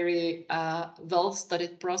 it's a very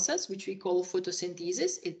well-studied process, which we call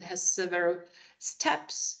photosynthesis. It has several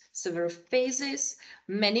steps, several phases.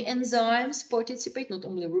 Many enzymes participate, not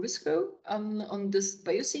only Rubisco, on this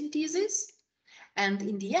biosynthesis. And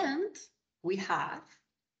in the end, we have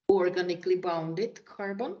organically bounded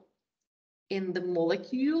carbon in the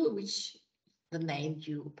molecule, which the name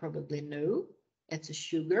you probably know. It's a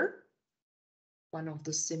sugar, one of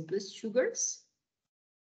the simplest sugars.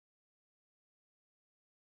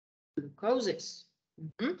 Glucoses.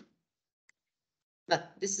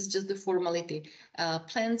 But this is just the formality.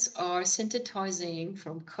 Plants are synthesizing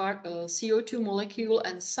from CO2 molecule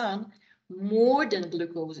and sun more than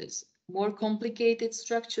glucoses, more complicated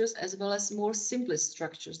structures as well as more simplest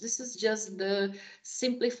structures. This is just the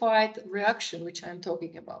simplified reaction which I'm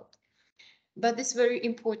talking about. But this very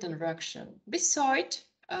important reaction. Beside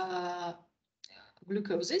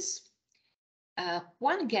glucoses,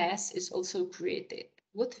 one gas is also created.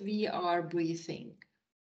 What we are breathing.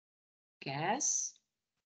 Gas,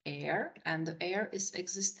 air, and the air is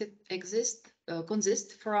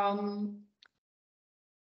consists from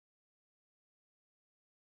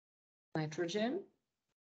nitrogen,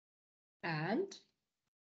 and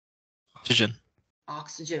Oxygen.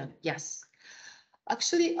 oxygen. Yes.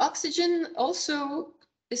 Actually, oxygen also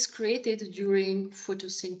is created during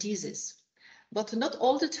photosynthesis, but not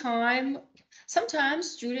all the time. Sometimes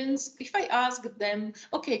students, if I ask them,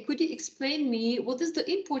 okay, could you explain me what is the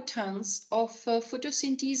importance of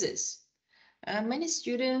photosynthesis? Many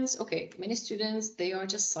students, they are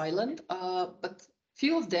just silent, but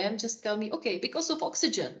few of them just tell me, okay, because of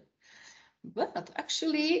oxygen. But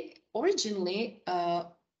actually, originally,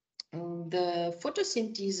 the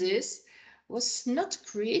photosynthesis was not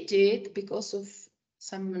created because of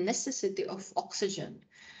some necessity of oxygen.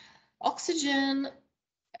 Oxygen,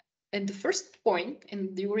 at the first point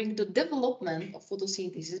and during the development of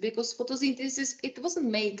photosynthesis, because photosynthesis, it wasn't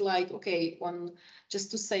made like, okay, one just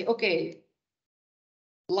to say, okay,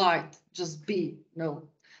 light, just be. No,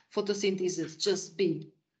 photosynthesis, just be.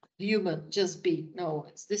 Human, just be. No,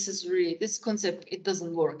 this is really, this concept, it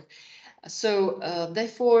doesn't work. So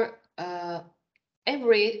therefore,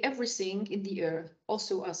 everything in the earth,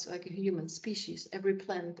 also us, like a human species, every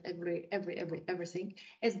plant, everything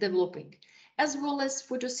is developing, as well as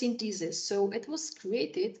photosynthesis. So it was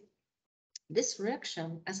created, this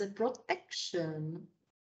reaction, as a protection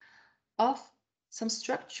of some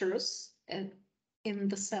structures in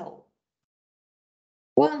the cell.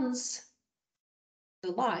 Once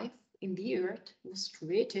the life in the earth was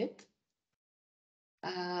created,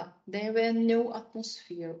 there were no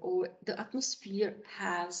atmosphere, or the atmosphere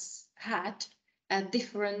had a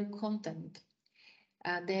different content.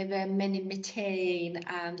 There were many methane,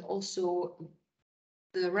 and also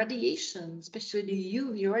the radiation, especially the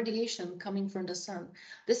UV radiation coming from the sun.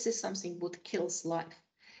 This is something what kills life.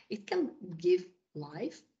 It can give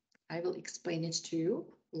life. I will explain it to you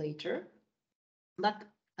later. But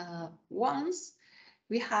once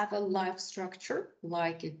we have a life structure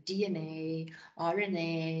like a DNA,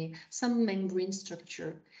 RNA, some membrane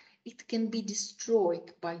structure, it can be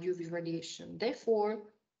destroyed by UV radiation. Therefore,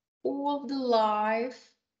 all the life,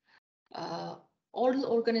 all the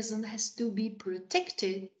organism has to be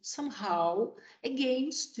protected somehow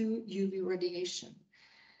against UV radiation.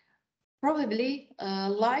 Probably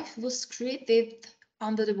life was created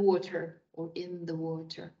under the water or in the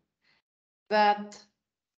water, but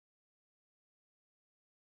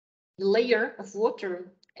the layer of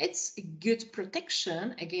water, it's a good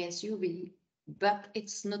protection against UV, but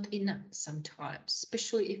it's not enough sometimes,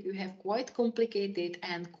 especially if you have quite complicated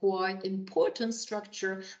and quite important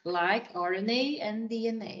structure like RNA and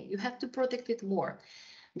DNA. You have to protect it more.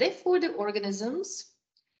 Therefore, the organisms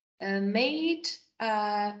made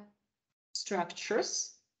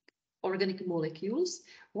structures, organic molecules,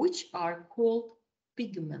 which are called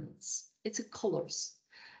pigments. It's a colors.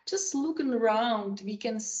 Just looking around, we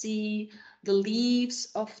can see the leaves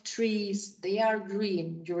of trees. They are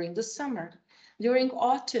green during the summer. During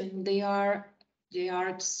autumn, they are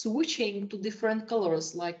switching to different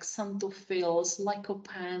colors like xanthophylls,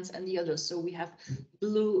 lycopenes, and the others. So we have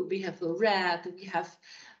blue, we have red, we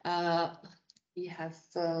have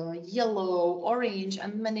yellow, orange,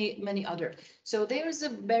 and many other. So there is a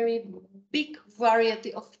very big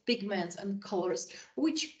variety of pigments and colors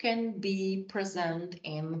which can be present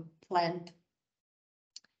in plant,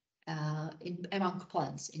 among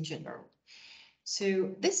plants in general.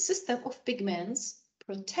 So this system of pigments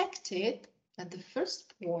protected at the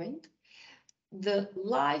first point the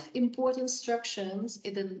life important structures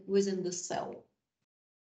within the cell.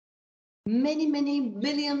 Many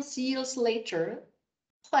millions years later,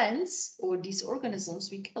 plants, or these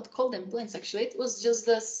organisms, we cannot call them plants actually, it was just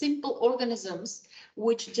the simple organisms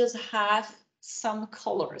which just have some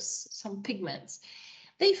colors, some pigments.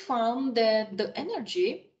 They found that the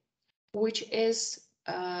energy, which is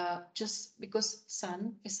just because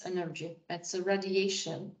sun is energy, that's a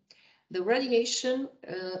radiation. The radiation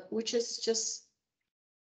which is just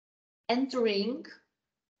entering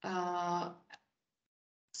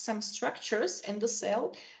some structures in the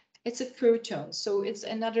cell, it's a photon. So it's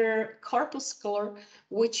another corpuscle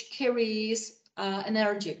which carries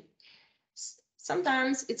energy.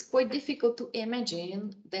 Sometimes it's quite difficult to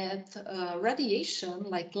imagine that radiation,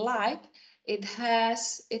 like light,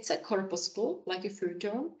 it's a corpuscle, like a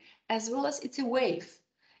photon, as well as it's a wave.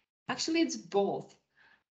 Actually, it's both.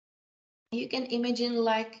 You can imagine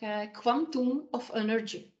like a quantum of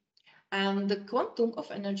energy. And the quantum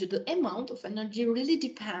of energy, the amount of energy really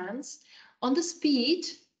depends on the speed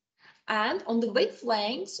and on the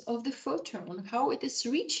wavelengths of the photon, how it is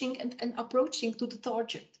reaching and approaching to the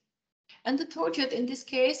target. And the target, in this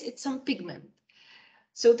case, it's some pigment.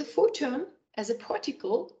 So the photon, as a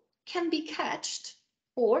particle, can be catched,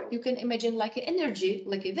 or you can imagine like an energy,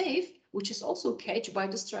 like a wave, which is also caged by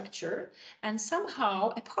the structure, and somehow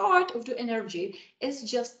a part of the energy is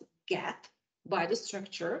just get by the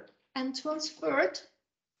structure and transferred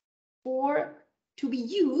to be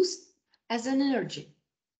used as an energy.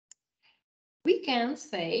 We can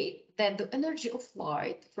say that the energy of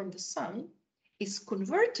light from the sun is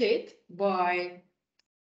converted by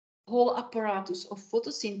whole apparatus of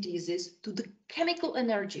photosynthesis to the chemical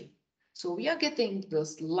energy. So we are getting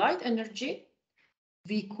this light energy,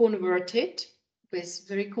 we convert it with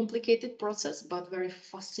very complicated process, but very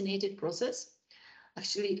fascinating process.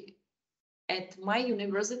 Actually, at my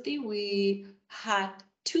university, we had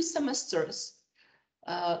 2 semesters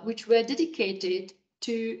which were dedicated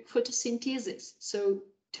to photosynthesis. So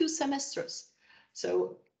 2 semesters.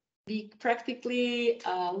 So we practically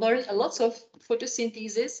learned a lot of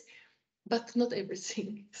photosynthesis, but not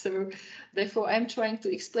everything. So therefore, I'm trying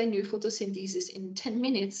to explain you photosynthesis in 10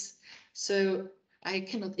 minutes. So I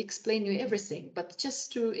cannot explain you everything, but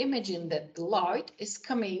just to imagine that the light is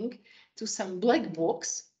coming to some black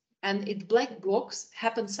box, and in black box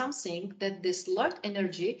happens something that this light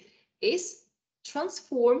energy is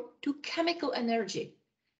transformed to chemical energy.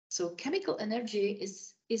 So chemical energy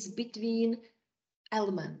is between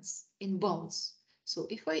elements in bonds. So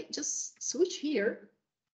if I just switch here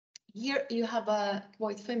you have a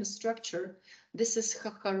quite famous structure. This is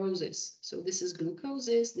saccharosis. So this is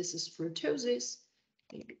glucoses, this is fructoses.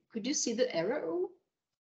 Maybe. Could you see the arrow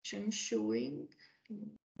which I'm showing?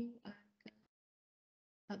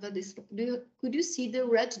 Could you see the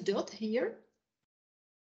red dot here?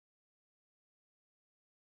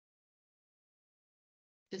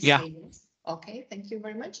 Just yeah. say yes. Okay, thank you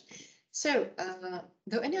very much. So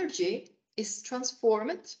the energy is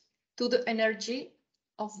transformed to the energy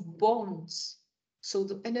of bonds. So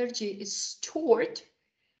the energy is stored.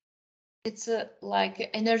 It's like an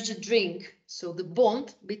energy drink. So the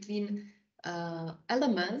bond between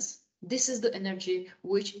elements, this is the energy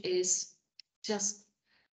which is just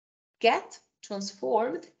get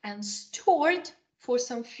transformed and stored for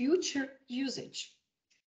some future usage.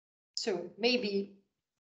 So maybe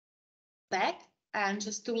back and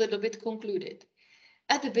just a little bit concluded.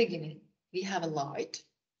 At the beginning, we have a light.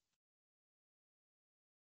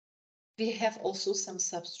 We have also some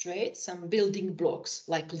substrate, some building blocks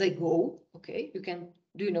like Lego. Okay,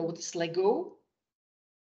 do you know what is Lego?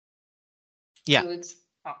 Yeah. So it's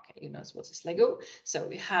okay, you know what is Lego. So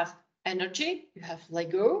we have energy, you have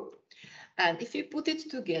Lego, and if you put it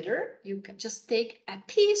together, you can just take a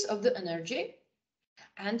piece of the energy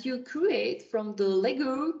and you create from the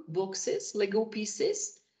Lego boxes, Lego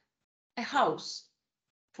pieces, a house,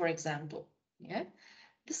 for example. Yeah,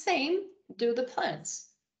 the same do the plants.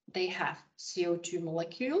 They have CO2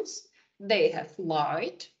 molecules, they have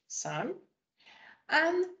light, sun,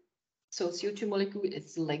 and so CO2 molecule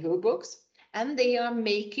is Lego box, and they are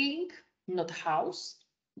making not house,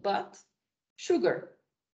 but sugar.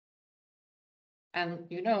 And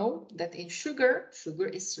you know that in sugar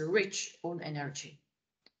is rich on energy,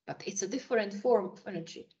 but it's a different form of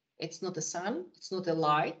energy. It's not the sun, it's not the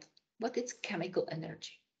light, but it's chemical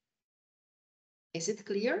energy. Is it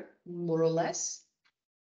clear, more or less?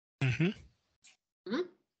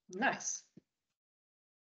 Nice.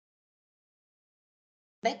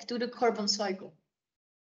 Back to the carbon cycle.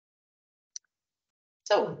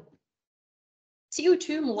 So,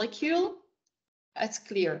 CO2 molecule, it's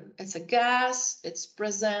clear. It's a gas, it's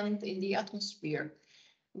present in the atmosphere.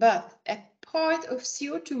 But a part of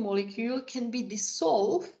CO2 molecule can be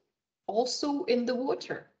dissolved also in the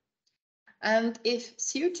water. And if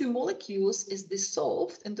CO2 molecules is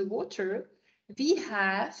dissolved in the water, we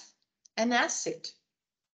have an acid.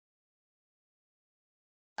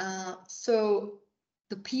 So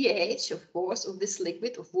the pH, of course, of this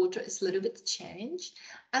liquid of water is a little bit changed,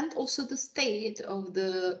 and also the state of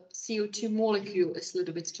the CO2 molecule is a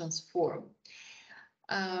little bit transformed.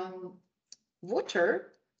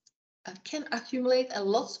 Water can accumulate a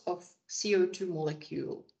lot of CO2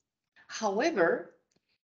 molecule. However,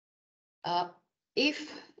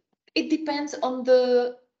 if it depends on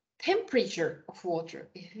the temperature of water.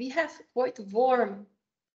 If we have quite warm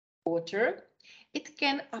water, it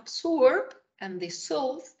can absorb and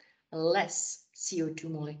dissolve less CO2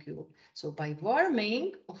 molecule. So by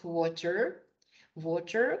warming of water,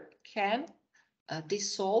 water can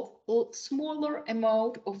dissolve a smaller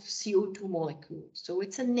amount of CO2 molecule. So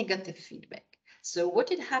it's a negative feedback. So what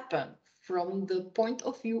did happen from the point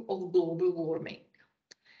of view of global warming?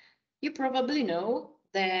 You probably know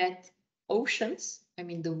that oceans, I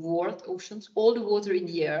mean the world oceans, all the water in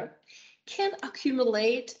the air, can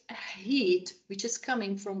accumulate a heat which is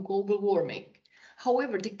coming from global warming.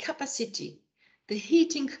 However, the capacity the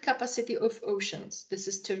heating capacity of oceans, this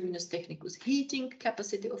is terminus technicus, heating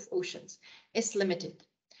capacity of oceans is limited.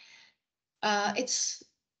 It's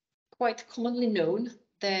quite commonly known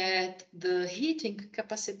that the heating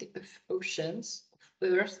capacity of oceans,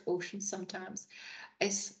 of Earth, oceans sometimes,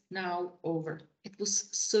 is now over. It was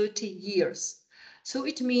 30 years. So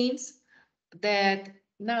it means that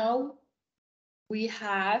now we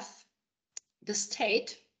have the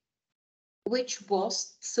state which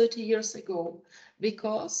was 30 years ago,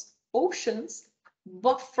 because oceans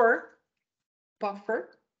buffer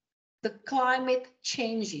the climate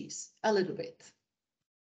changes a little bit.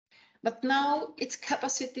 But now its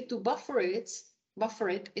capacity to buffer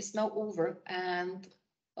it is now over, and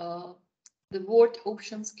the world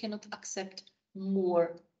oceans cannot accept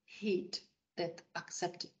more heat that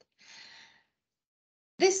accepted.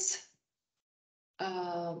 This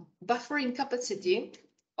buffering capacity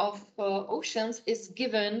of oceans is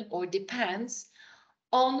given or depends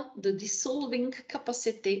on the dissolving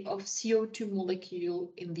capacity of CO2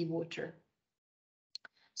 molecule in the water.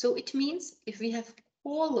 So it means if we have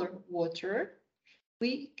polar water,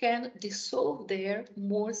 we can dissolve there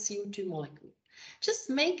more CO2 molecule. Just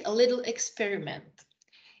make a little experiment.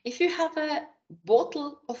 If you have a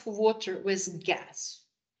bottle of water with gas,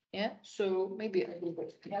 yeah, so maybe I will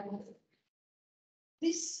write.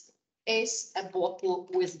 This is a bottle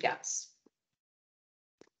with gas.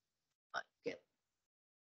 I can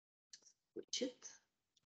switch it.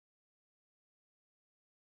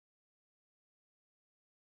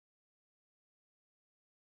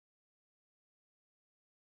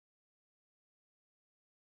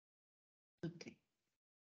 Okay.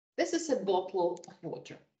 This is a bottle of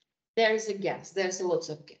water. There is a gas. There's lots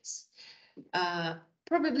of gas.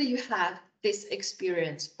 Probably you had this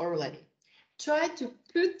experience already. Try to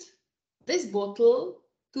put this bottle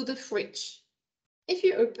to the fridge. If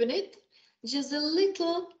you open it, just a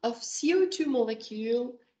little of CO2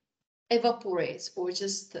 molecule evaporates or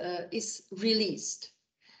just is released.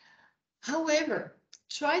 However,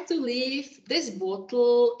 try to leave this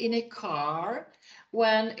bottle in a car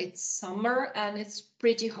when it's summer and it's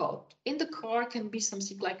pretty hot. In the car can be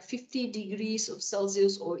something like 50 degrees of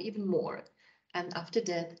Celsius or even more. And after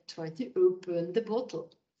that, try to open the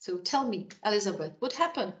bottle. So tell me, Elizabeth, what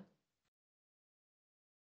happened?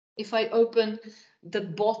 If I open the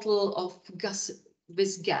bottle of gas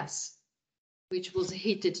with gas, which was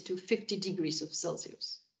heated to 50 degrees of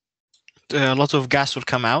Celsius. A lot of gas will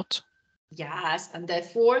come out. Yes, and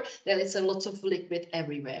therefore there is a lot of liquid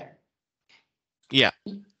everywhere. Yeah.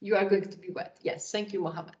 You are going to be wet. Yes, thank you,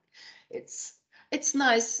 Mohammed. It's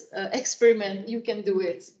nice experiment. You can do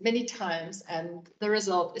it many times and the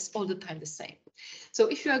result is all the time the same. So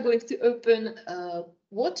if you are going to open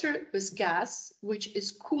water with gas, which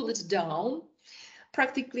is cooled down,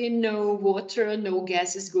 practically no water, no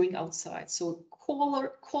gas is going outside. So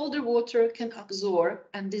colder water can absorb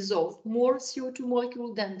and dissolve more CO2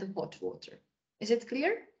 molecule than the hot water. Is it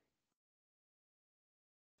clear?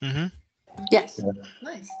 Mm-hmm. Yes.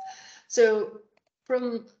 Nice. So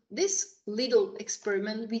from this little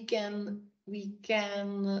experiment, we can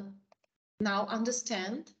now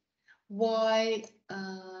understand why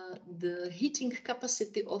the heating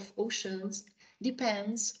capacity of oceans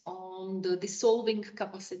depends on the dissolving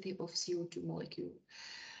capacity of CO2 molecule.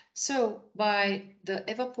 So by the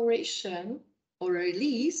evaporation or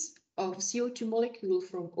release of CO2 molecule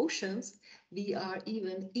from oceans, we are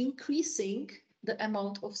even increasing the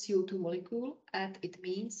amount of CO2 molecule, and it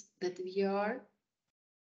means that we are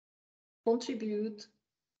contribute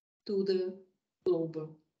to the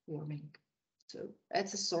global warming. So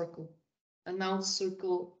that's a circle. And now the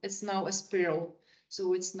circle is now a spiral.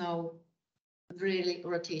 So it's now really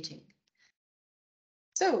rotating.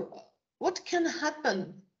 So what can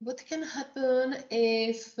happen? What can happen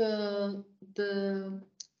if the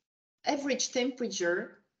average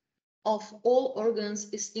temperature of all organs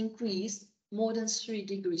is increased more than 3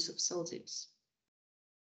 degrees of Celsius?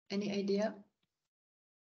 Any idea?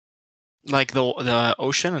 Like the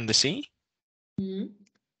ocean and the sea? Mm-hmm.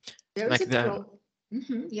 There like is a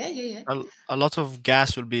yeah. A lot of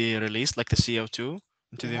gas will be released, like the CO2,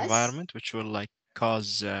 into the Yes. environment, which will like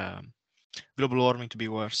cause global warming to be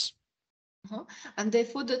worse. And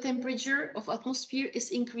therefore the temperature of atmosphere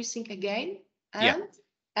is increasing again,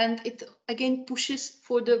 and it again pushes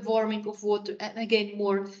for the warming of water, and again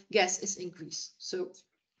more gas is increased. So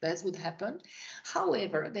that's what happened.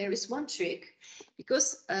 However, there is one trick,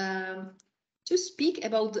 because to speak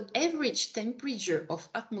about the average temperature of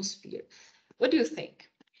atmosphere, what do you think?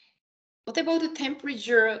 What about the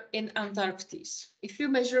temperature in Antarctica? If you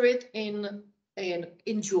measure it in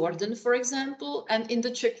Jordan, for example, and in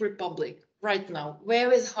the Czech Republic, right now,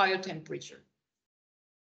 where is higher temperature?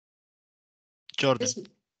 Jordan.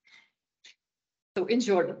 So in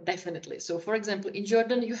Jordan, definitely. So for example, in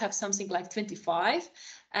Jordan, you have something like 25,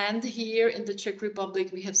 and here in the Czech Republic,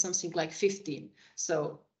 we have something like 15.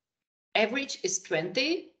 So average is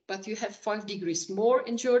 20, but you have 5 degrees more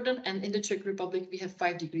in Jordan, and in the Czech Republic, we have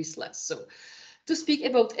 5 degrees less. So to speak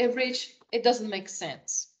about average, it doesn't make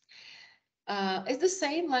sense. It's the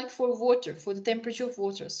same like for water, for the temperature of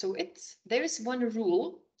water. So there is one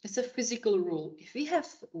rule, it's a physical rule. If we have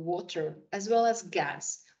water as well as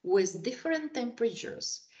gas with different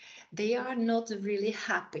temperatures, they are not really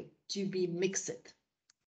happy to be mixed.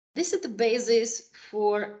 This is the basis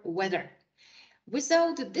for weather.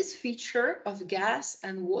 Without this feature of gas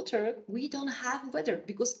and water, we don't have weather,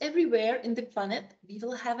 because everywhere in the planet, we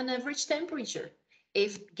will have an average temperature.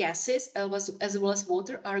 If gases as well as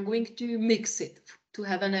water are going to mix it to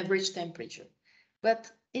have an average temperature. But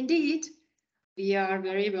indeed, we are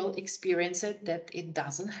very well experienced that it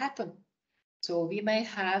doesn't happen. So we may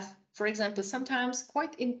have, for example, sometimes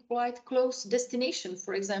quite close destination,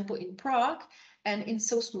 for example, in Prague and in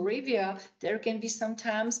South Moravia, there can be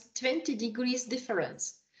sometimes 20 degrees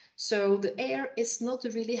difference. So the air is not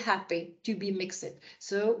really happy to be mixed.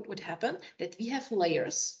 So what happened? That we have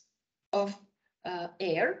layers of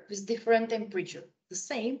air with different temperature, the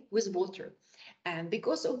same with water. And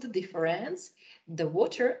because of the difference, the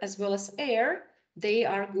water as well as air, they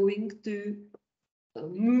are going to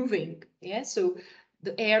moving. Yeah, so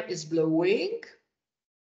the air is blowing.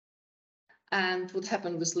 And what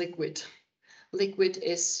happened with liquid? Liquid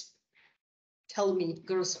is, tell me,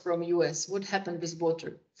 girls from US, what happened with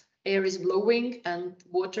water? Air is blowing and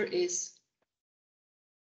water is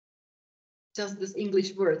just this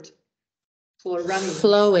English word for running.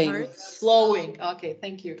 Flowing. Flowing. Okay,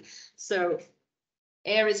 thank you. So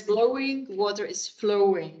air is blowing, water is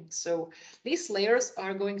flowing. So these layers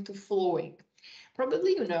are going to flowing.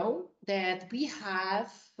 Probably you know that we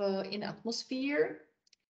have in atmosphere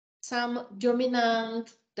some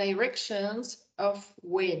dominant directions of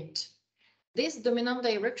wind. These dominant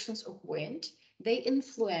directions of wind, they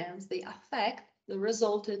influence, they affect the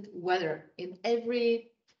resulted weather in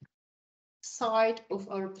every side of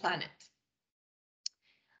our planet.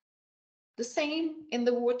 The same in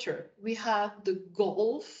the water. We have the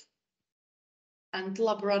Gulf and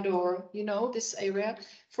Labrador, you know, this area.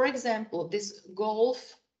 For example, this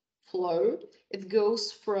Gulf flow, it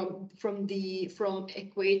goes from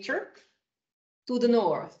equator to the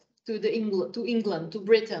north, to England, to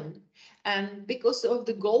Britain. And because of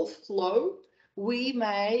the Gulf flow, we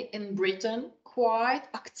may in Britain quite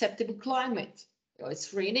acceptable climate.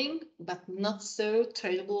 It's raining, but not so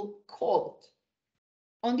terrible cold.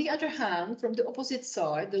 On the other hand, from the opposite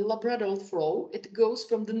side, the Labrador flow, it goes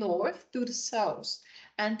from the north to the south,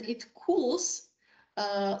 and it cools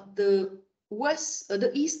the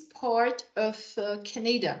east part of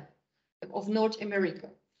Canada, of North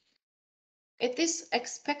America. It is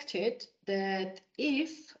expected that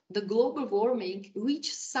if the global warming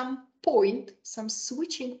reaches some point, some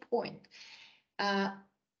switching point,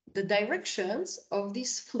 the directions of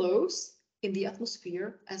these flows in the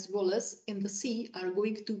atmosphere as well as in the sea are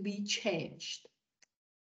going to be changed.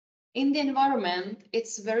 In the environment,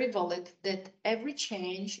 it's very valid that every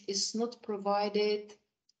change is not provided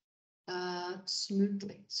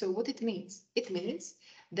smoothly. So what it means? It means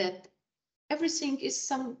that everything is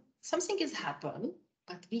something is happened,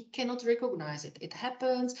 but we cannot recognize it. It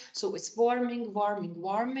happens, so it's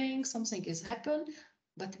warming, something is happened,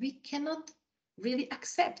 but we cannot really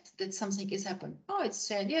accept that something is happened. Oh, it's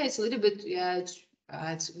yeah, it's a little bit, yeah,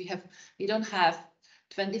 we don't have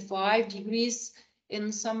 25 degrees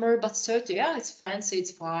in summer, but 30, yeah, it's fancy,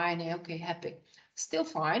 it's fine, yeah, okay, happy. Still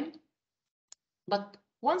fine. But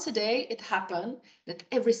once a day, it happened that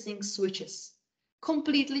everything switches.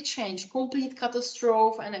 Completely change, complete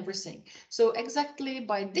catastrophe and everything. So exactly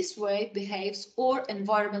by this way behaves our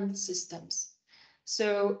environmental systems.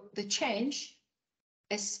 So the change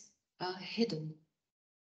is hidden.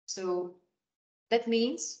 So that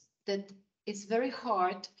means that it's very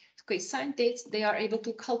hard. Okay, scientists, they are able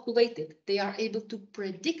to calculate it. They are able to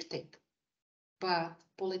predict it. But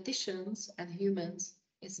politicians and humans,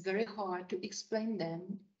 it's very hard to explain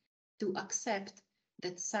them, to accept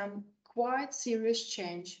that some quite serious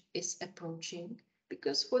change is approaching,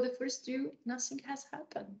 because for the first view, nothing has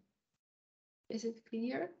happened. Is it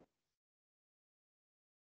clear?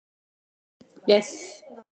 Yes.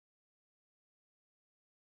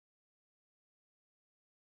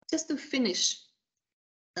 Just to finish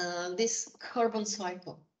this carbon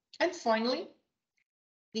cycle. And finally,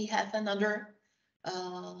 we have another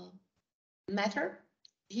matter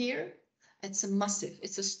here, It's a massive,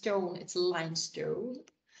 it's a stone, it's a limestone.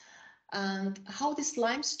 And how this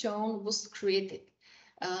limestone was created?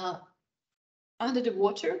 Under the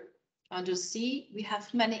water, under the sea, we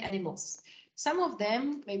have many animals. Some of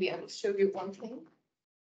them, maybe I will show you one thing.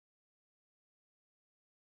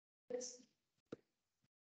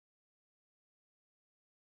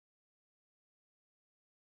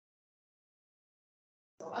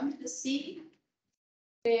 So under the sea,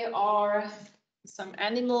 there are some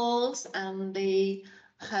animals and they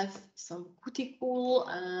have some cuticle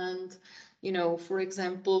and, you know, for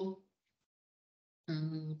example,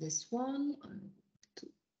 this one.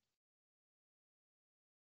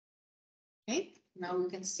 Okay, now we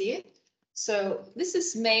can see it. So this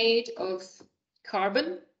is made of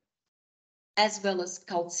carbon as well as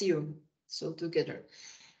calcium, so together.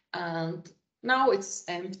 And now it's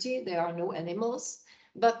empty, there are no animals,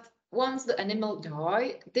 but once the animal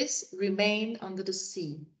die, this remain under the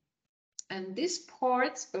sea. And these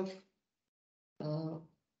parts of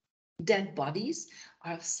dead bodies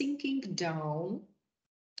are sinking down,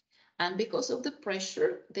 and because of the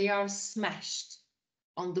pressure, they are smashed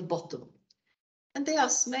on the bottom. And they are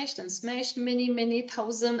smashed and smashed many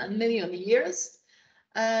thousand and million years.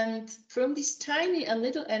 And from these tiny and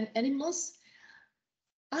little animals,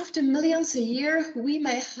 after millions a year, we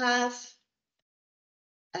may have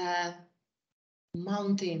a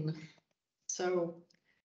mountain. So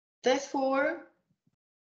therefore,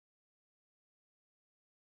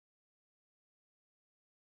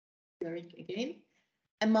 again,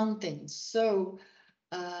 a mountain. So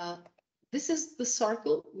this is the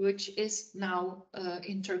circle which is now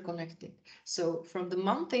interconnected. So from the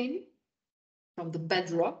mountain, from the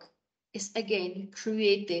bedrock, is again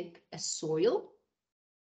created a soil,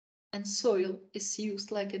 and soil is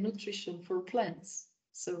used like a nutrition for plants.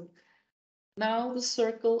 So now the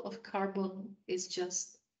circle of carbon is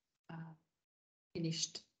just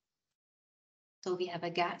finished. So we have a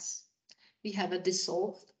gas, we have a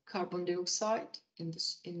dissolved carbon dioxide in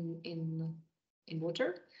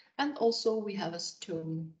water, and also we have a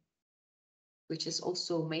stone, which is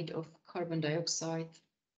also made of carbon dioxide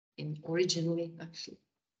originally, actually.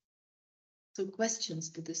 So questions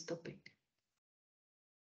to this topic?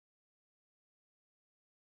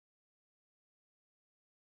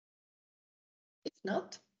 If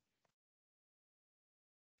not,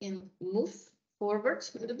 we can move forward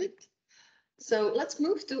a little bit. So let's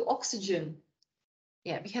move to oxygen.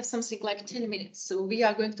 Yeah, we have something like 10 minutes. So we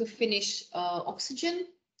are going to finish oxygen,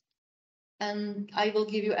 and I will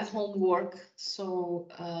give you a homework. So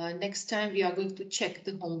next time we are going to check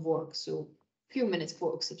the homework. So few minutes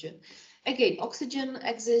for oxygen. Again, oxygen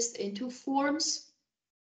exists in two forms,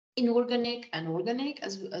 inorganic and organic,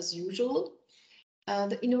 as usual.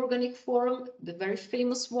 The inorganic form, the very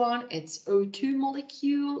famous one, it's O2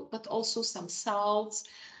 molecule, but also some salts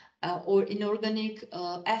or inorganic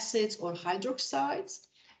acids or hydroxides.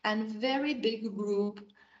 And very big group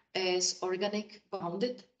is organic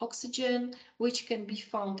bounded oxygen, which can be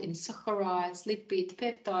found in saccharides, lipids,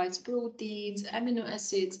 peptides, proteins, amino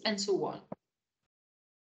acids, and so on.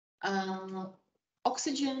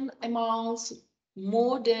 Oxygen amounts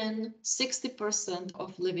more than 60%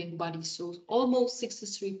 of living bodies, so almost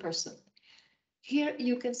 63%. Here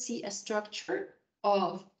you can see a structure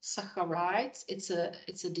of saccharides. It's a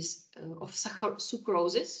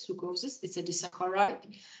sucroses. It's a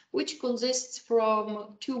disaccharide, which consists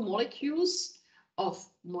from two molecules of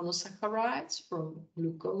monosaccharides from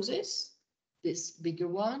glucoses, this bigger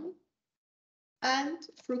one, and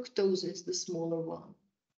fructoses, the smaller one.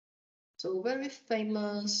 So very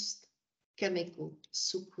famous chemical,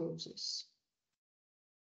 sucroses.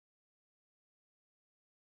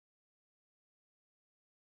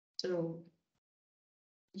 So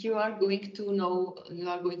you are going to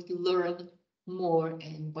learn more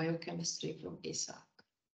in biochemistry from Isaac.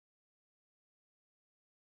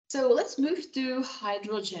 So let's move to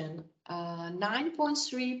hydrogen.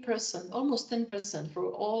 9.3%, almost 10% for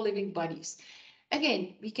all living bodies.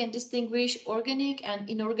 Again, we can distinguish organic and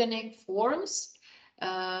inorganic forms.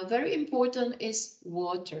 Very important is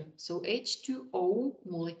water. So H2O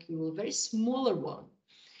molecule, very smaller one.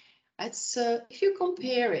 It's, if you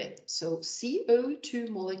compare it, so CO2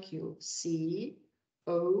 molecule, CO2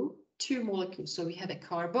 molecule. So we have a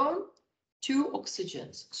carbon, two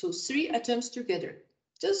oxygens, so three atoms together.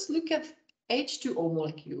 Just look at H2O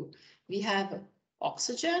molecule. We have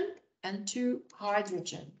oxygen and two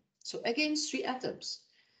hydrogen. So again, three atoms.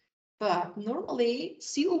 But normally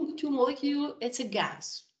CO2 molecule, it's a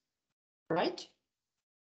gas, right?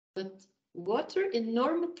 But water in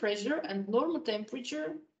normal pressure and normal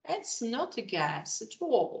temperature, it's not a gas at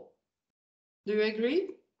all. Do you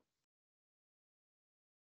agree?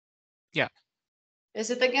 Yeah. Is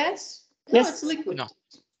it a gas? No, Yes. it's liquid. No.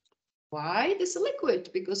 Why? It is a liquid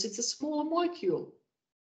because it's a small molecule.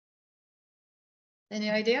 Any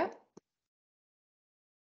idea?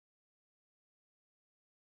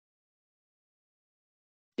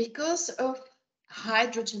 Because of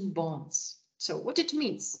hydrogen bonds. So what it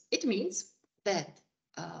means? It means that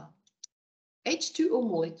H2O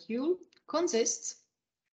molecule consists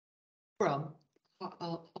from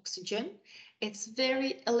oxygen. It's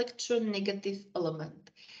very electronegative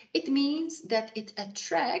element. It means that it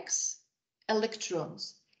attracts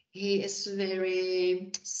electrons. He is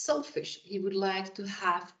very selfish. He would like to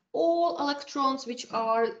have all electrons which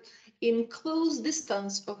are in close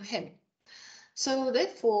distance of him. So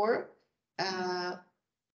therefore,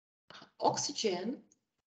 oxygen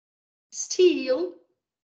steal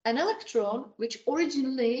an electron which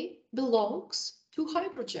originally belongs to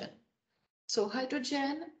hydrogen. So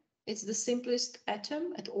hydrogen is the simplest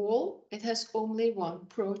atom at all. It has only one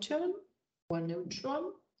proton, one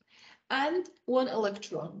neutron, and one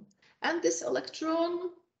electron. And this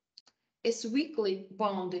electron is weakly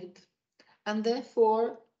bounded, and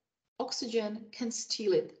therefore oxygen can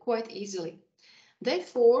steal it quite easily.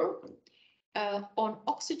 Therefore, on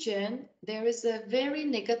oxygen, there is a very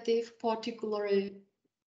negative particular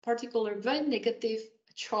very negative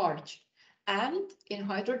charge. And in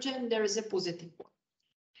hydrogen, there is a positive one.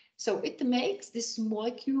 So it makes this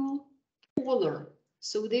molecule polar.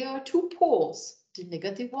 So there are two poles, the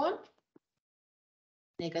negative one.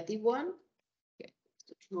 Okay,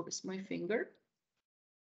 where is my finger?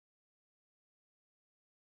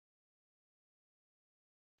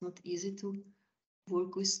 Not easy to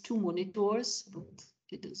work with two monitors, but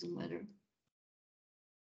it doesn't matter.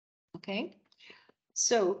 Okay,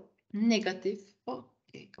 so negative. Oh,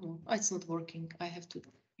 okay, come on. Oh, it's not working. I have to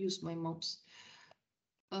use my mouse.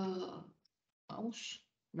 Mouse?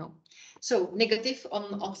 No. So negative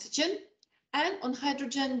on oxygen, and on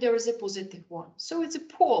hydrogen there is a positive one. So it's a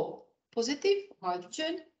pole. Positive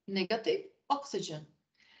hydrogen, negative oxygen.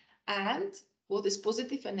 And what is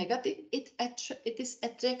positive and negative? It is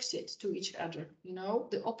attracted to each other. You know,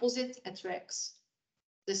 the opposite attracts.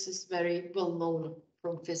 This is very well known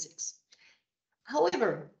from physics.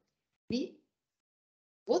 However,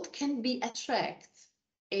 what can be attracted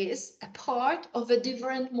is a part of a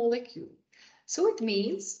different molecule. So it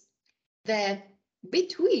means that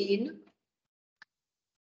between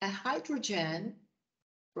a hydrogen,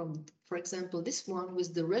 from, for example, this one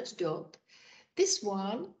with the red dot, this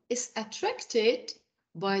one is attracted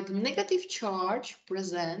by the negative charge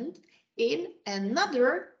present in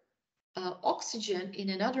another oxygen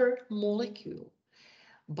in another molecule.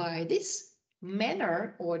 By this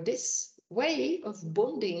manner or this way of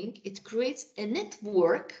bonding, it creates a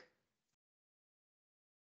network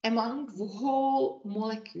among the whole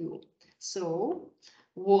molecule. So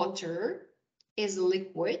water is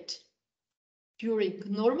liquid during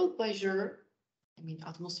normal pressure, I mean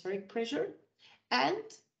atmospheric pressure, and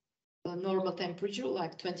a normal temperature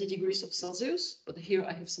like 20 degrees of Celsius, but here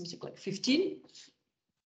I have something like 15.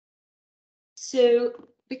 So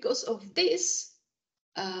because of this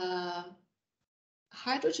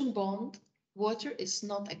hydrogen bond, water is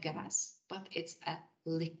not a gas, but it's a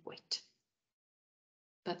liquid.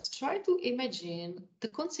 But try to imagine the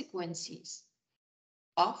consequences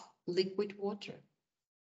of liquid water.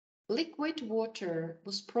 Liquid water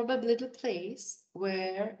was probably the place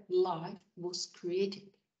where life was created.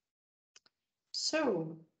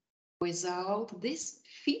 So, without this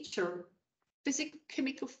feature,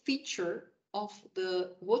 physical-chemical feature of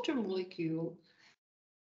the water molecule,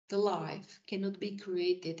 the life cannot be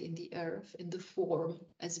created in the earth in the form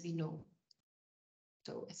as we know.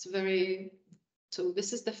 So it's very, so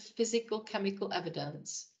this is the physical-chemical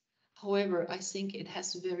evidence. However, I think it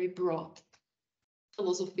has very broad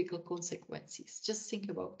philosophical consequences. Just think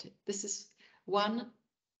about it. This is one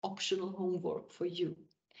optional homework for you.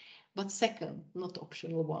 But second, not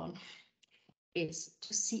optional one, is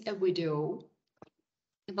to see a video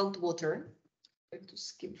about water. I'm going to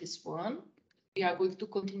skip this one. We are going to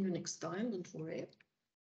continue next time, don't worry.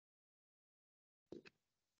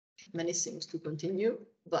 Many things to continue,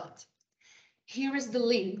 but here is the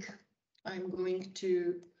link. I'm going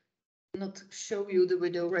to not show you the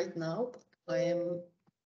video right now, but I am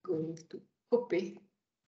going to copy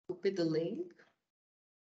the link.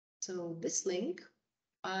 So this link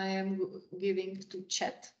I am giving to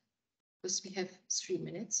chat because we have 3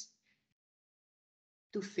 minutes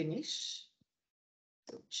to finish.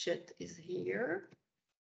 So chat is here.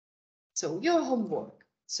 So your homework.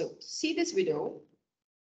 So see this video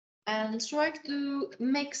and try to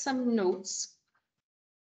make some notes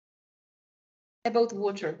about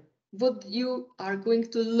water. what you are going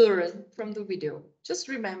to learn from the video. Just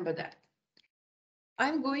remember that.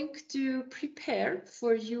 I'm going to prepare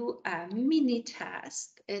for you a mini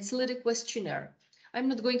test. It's a little questionnaire. I'm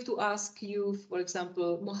not going to ask you, for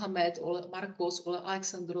example, Mohammed or Marcos or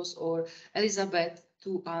Alexandros or Elizabeth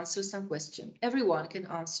to answer some question. Everyone can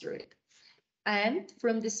answer it. And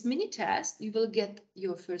from this mini test, you will get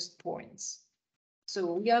your first points.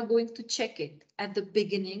 So we are going to check it at the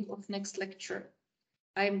beginning of next lecture.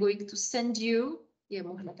 I am going to send you, yeah,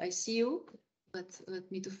 Mohammed, I see you, but let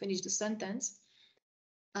me to finish the sentence.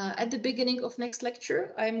 At the beginning of next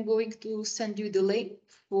lecture, I'm going to send you the link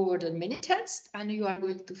for the mini test, and you are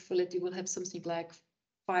going to fill it. You will have something like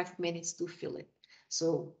 5 minutes to fill it.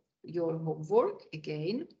 So your homework,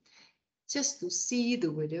 again, just to see the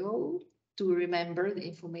video, to remember the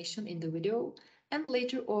information in the video, and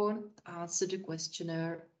later on answer the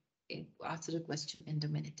questionnaire, answer the question in the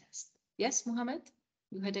mini test. Yes, Mohammed,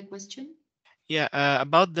 you had a question? Yeah,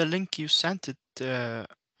 about the link you sent it.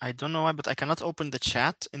 I don't know why, but I cannot open the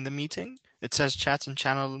chat in the meeting. It says chat and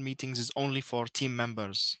channel meetings is only for team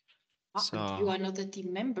members. So You are not a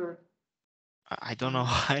team member. I don't know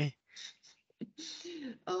why.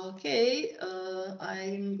 Okay,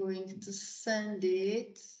 I'm going to send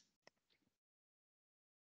it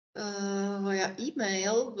via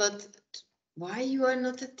email, but why you are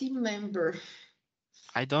not a team member?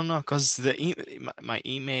 I don't know, because my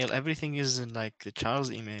email, everything is in like the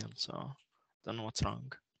Charles email, so I don't know what's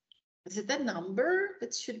wrong. Is it a number?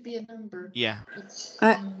 It should be a number. Yeah.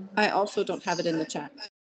 I also don't have it in the chat.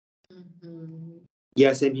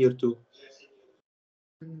 Yeah, same here too.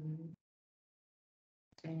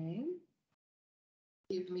 Okay.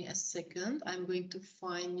 Give me a second. I'm going to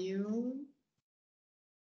find you.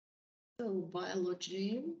 So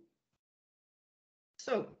biology.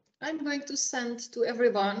 So I'm going to send to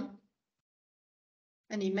everyone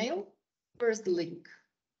an email. Where's the link?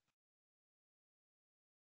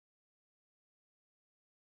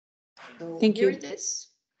 So Thank here you. it is.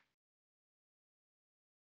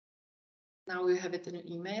 Now we have it in an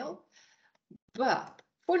email. But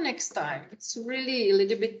for next time, it's really a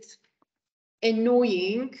little bit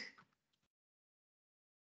annoying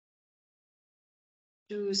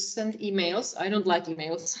to send emails. I don't like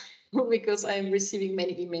emails because I'm receiving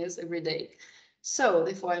many emails every day. So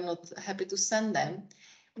therefore, I'm not happy to send them.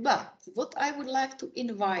 But what I would like to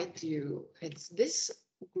invite you, it's this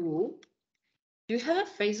group. Do you have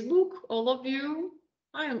Facebook, all of you?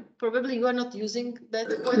 Probably you are not using that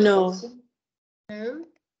quite No. often. No.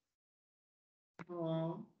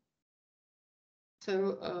 Oh.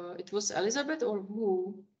 So it was Elizabeth or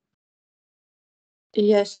who?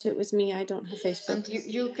 Yes, it was me. I don't have Facebook. And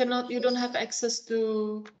you don't have access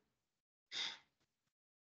to.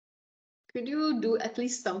 Could you do at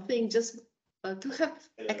least something just to have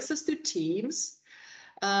access to Teams?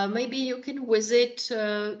 Maybe you can visit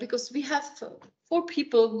because we have 4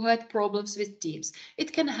 people who had problems with Teams.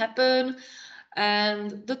 It can happen,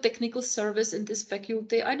 and the technical service in this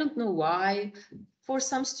faculty, I don't know why. For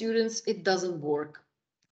some students, it doesn't work.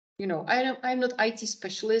 You know, I'm not IT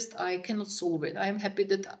specialist. I cannot solve it. I'm happy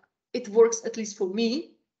that it works at least for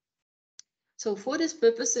me. So for these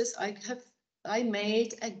purposes, I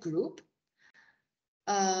made a group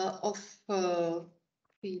of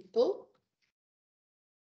people.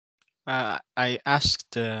 I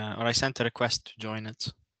asked or I sent a request to join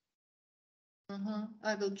it.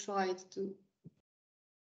 I will try it too.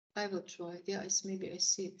 I will try it. Yeah, maybe I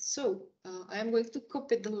see it. So I am going to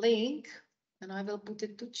copy the link and I will put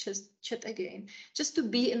it to chat again, just to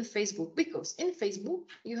be in Facebook, because in Facebook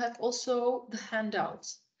you have also the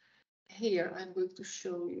handouts. Here I'm going to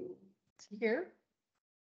show you here.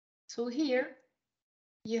 So here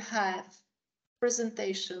you have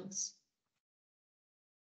presentations.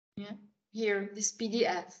 Yeah, here this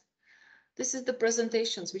PDF. This is the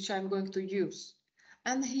presentations which I'm going to use.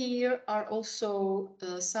 And here are also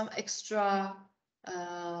some extra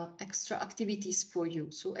activities for you.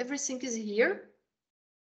 So everything is here.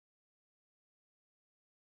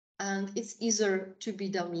 And it's easier to be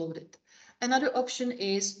downloaded. Another option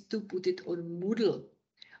is to put it on Moodle.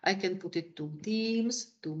 I can put it to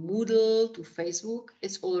Teams, to Moodle, to Facebook.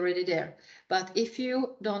 It's already there. But if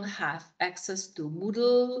you don't have access to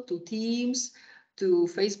Moodle, to Teams, to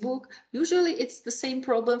Facebook, usually it's the same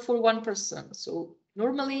problem for one person. So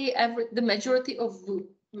normally the majority of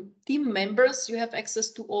team members, you have access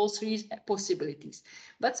to all 3 possibilities.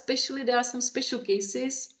 But especially there are some special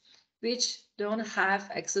cases which don't have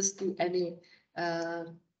access to any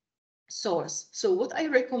source. So what I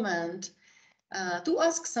recommend to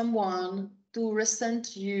ask someone to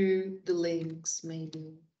resend you the links,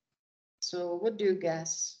 maybe. So what do you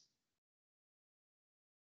guess?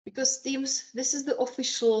 because Teams, this is the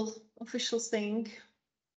official thing.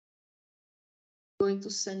 I'm going to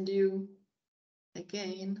send you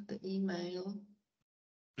again the email.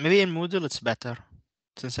 Maybe in Moodle it's better,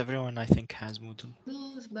 since everyone I think has Moodle.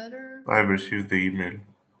 Moodle is better. I received the email.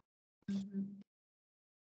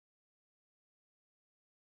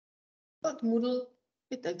 But Moodle,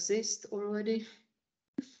 it exists already.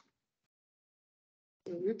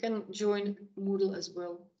 So you can join Moodle as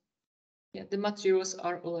well. Yeah, the materials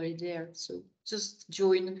are already there. So just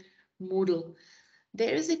join Moodle.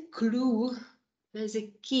 There is a clue, there's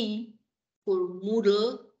a key for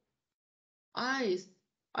Moodle. I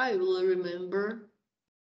will remember.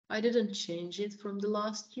 I didn't change it from the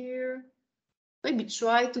last year. Maybe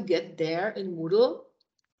try to get there in Moodle.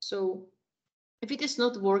 So if it is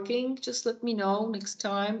not working, just let me know next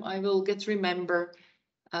time. I will remember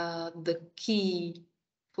the key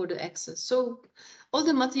for the access. So all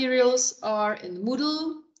the materials are in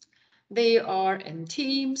Moodle, they are in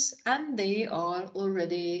Teams, and they are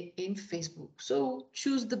already in Facebook. So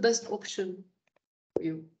choose the best option for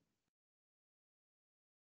you.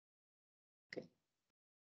 Okay.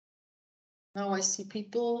 Now I see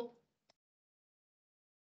people.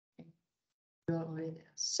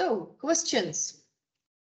 So questions?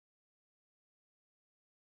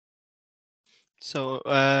 So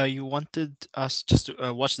you wanted us just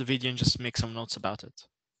to watch the video and just make some notes about it,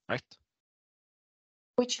 right?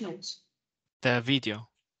 Which notes? The video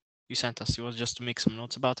you sent us, it was just to make some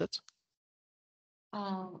notes about it?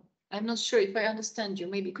 I'm not sure if I understand you.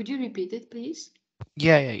 Maybe could you repeat it, please?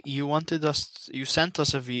 Yeah, you sent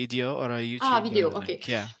us a video or a YouTube Video, link. okay.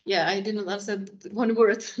 Yeah. Yeah, I didn't understand one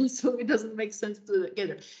word, so it doesn't make sense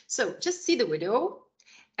together. So just see the video.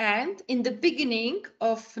 And in the beginning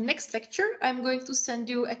of next lecture, I'm going to send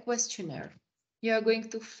you a questionnaire. You are going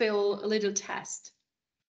to fill a little test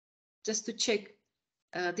just to check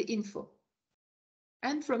the info.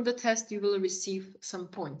 And from the test, you will receive some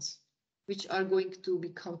points, which are going to be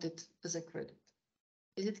counted as a credit.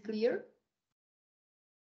 Is it clear?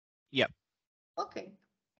 Yeah. Okay.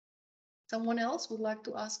 Someone else would like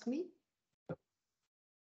to ask me?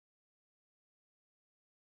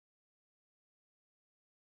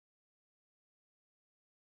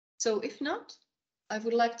 So if not, I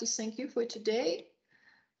would like to thank you for today.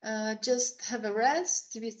 Just have a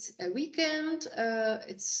rest. It's a weekend.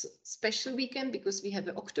 It's a special weekend because we have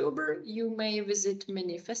October. You may visit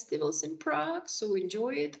many festivals in Prague, so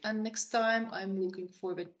enjoy it. And next time, I'm looking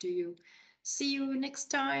forward to you. See you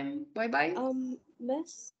next time. Bye bye.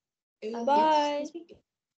 Miss. Bye.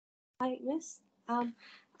 Hi, Miss.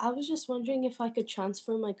 I was just wondering if I could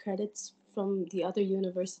transfer my credits from the other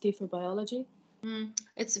university for biology.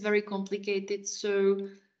 It's very complicated, so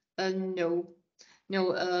no.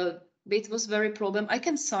 It was very problem. I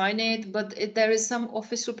can sign it, but there is some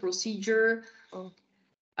official procedure.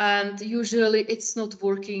 And usually it's not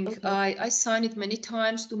working. Okay. I sign it many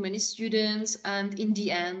times to many students, and in the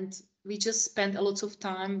end, we just spend a lot of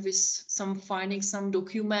time with finding some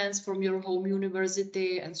documents from your home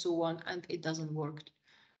university and so on, and it doesn't work.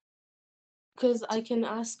 Because I can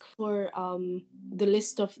ask for the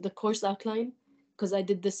list of the course outline, because I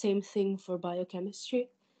did the same thing for biochemistry.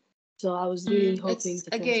 So I was really hoping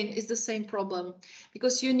to again, it's the same problem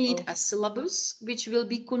because you need a syllabus which will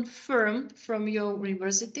be confirmed from your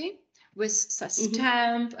university with a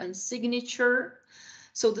stamp and signature.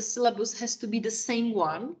 So the syllabus has to be the same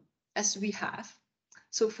one as we have.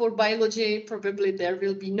 So for biology, probably there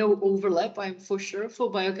will be no overlap, I'm for sure. For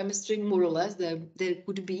biochemistry, more or less, there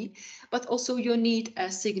could be. But also you need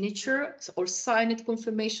a signature or signed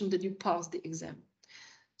confirmation that you passed the exam.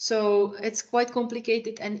 So it's quite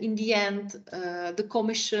complicated, and in the end, the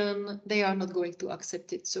commission, they are not going to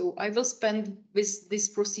accept it. So I will spend with this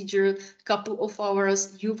procedure a couple of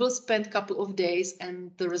hours, you will spend a couple of days, and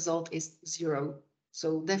the result is 0.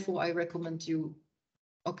 So therefore, I recommend you,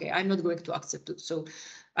 okay, I'm not going to accept it. So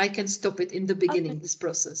I can stop it in the beginning, this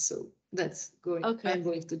process. So that's going, I'm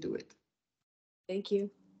going to do it. Thank you.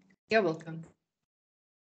 You're welcome.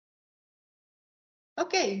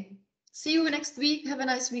 Okay. See you next week. Have a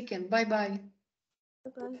nice weekend. Bye-bye.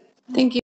 Bye-bye. Thank you.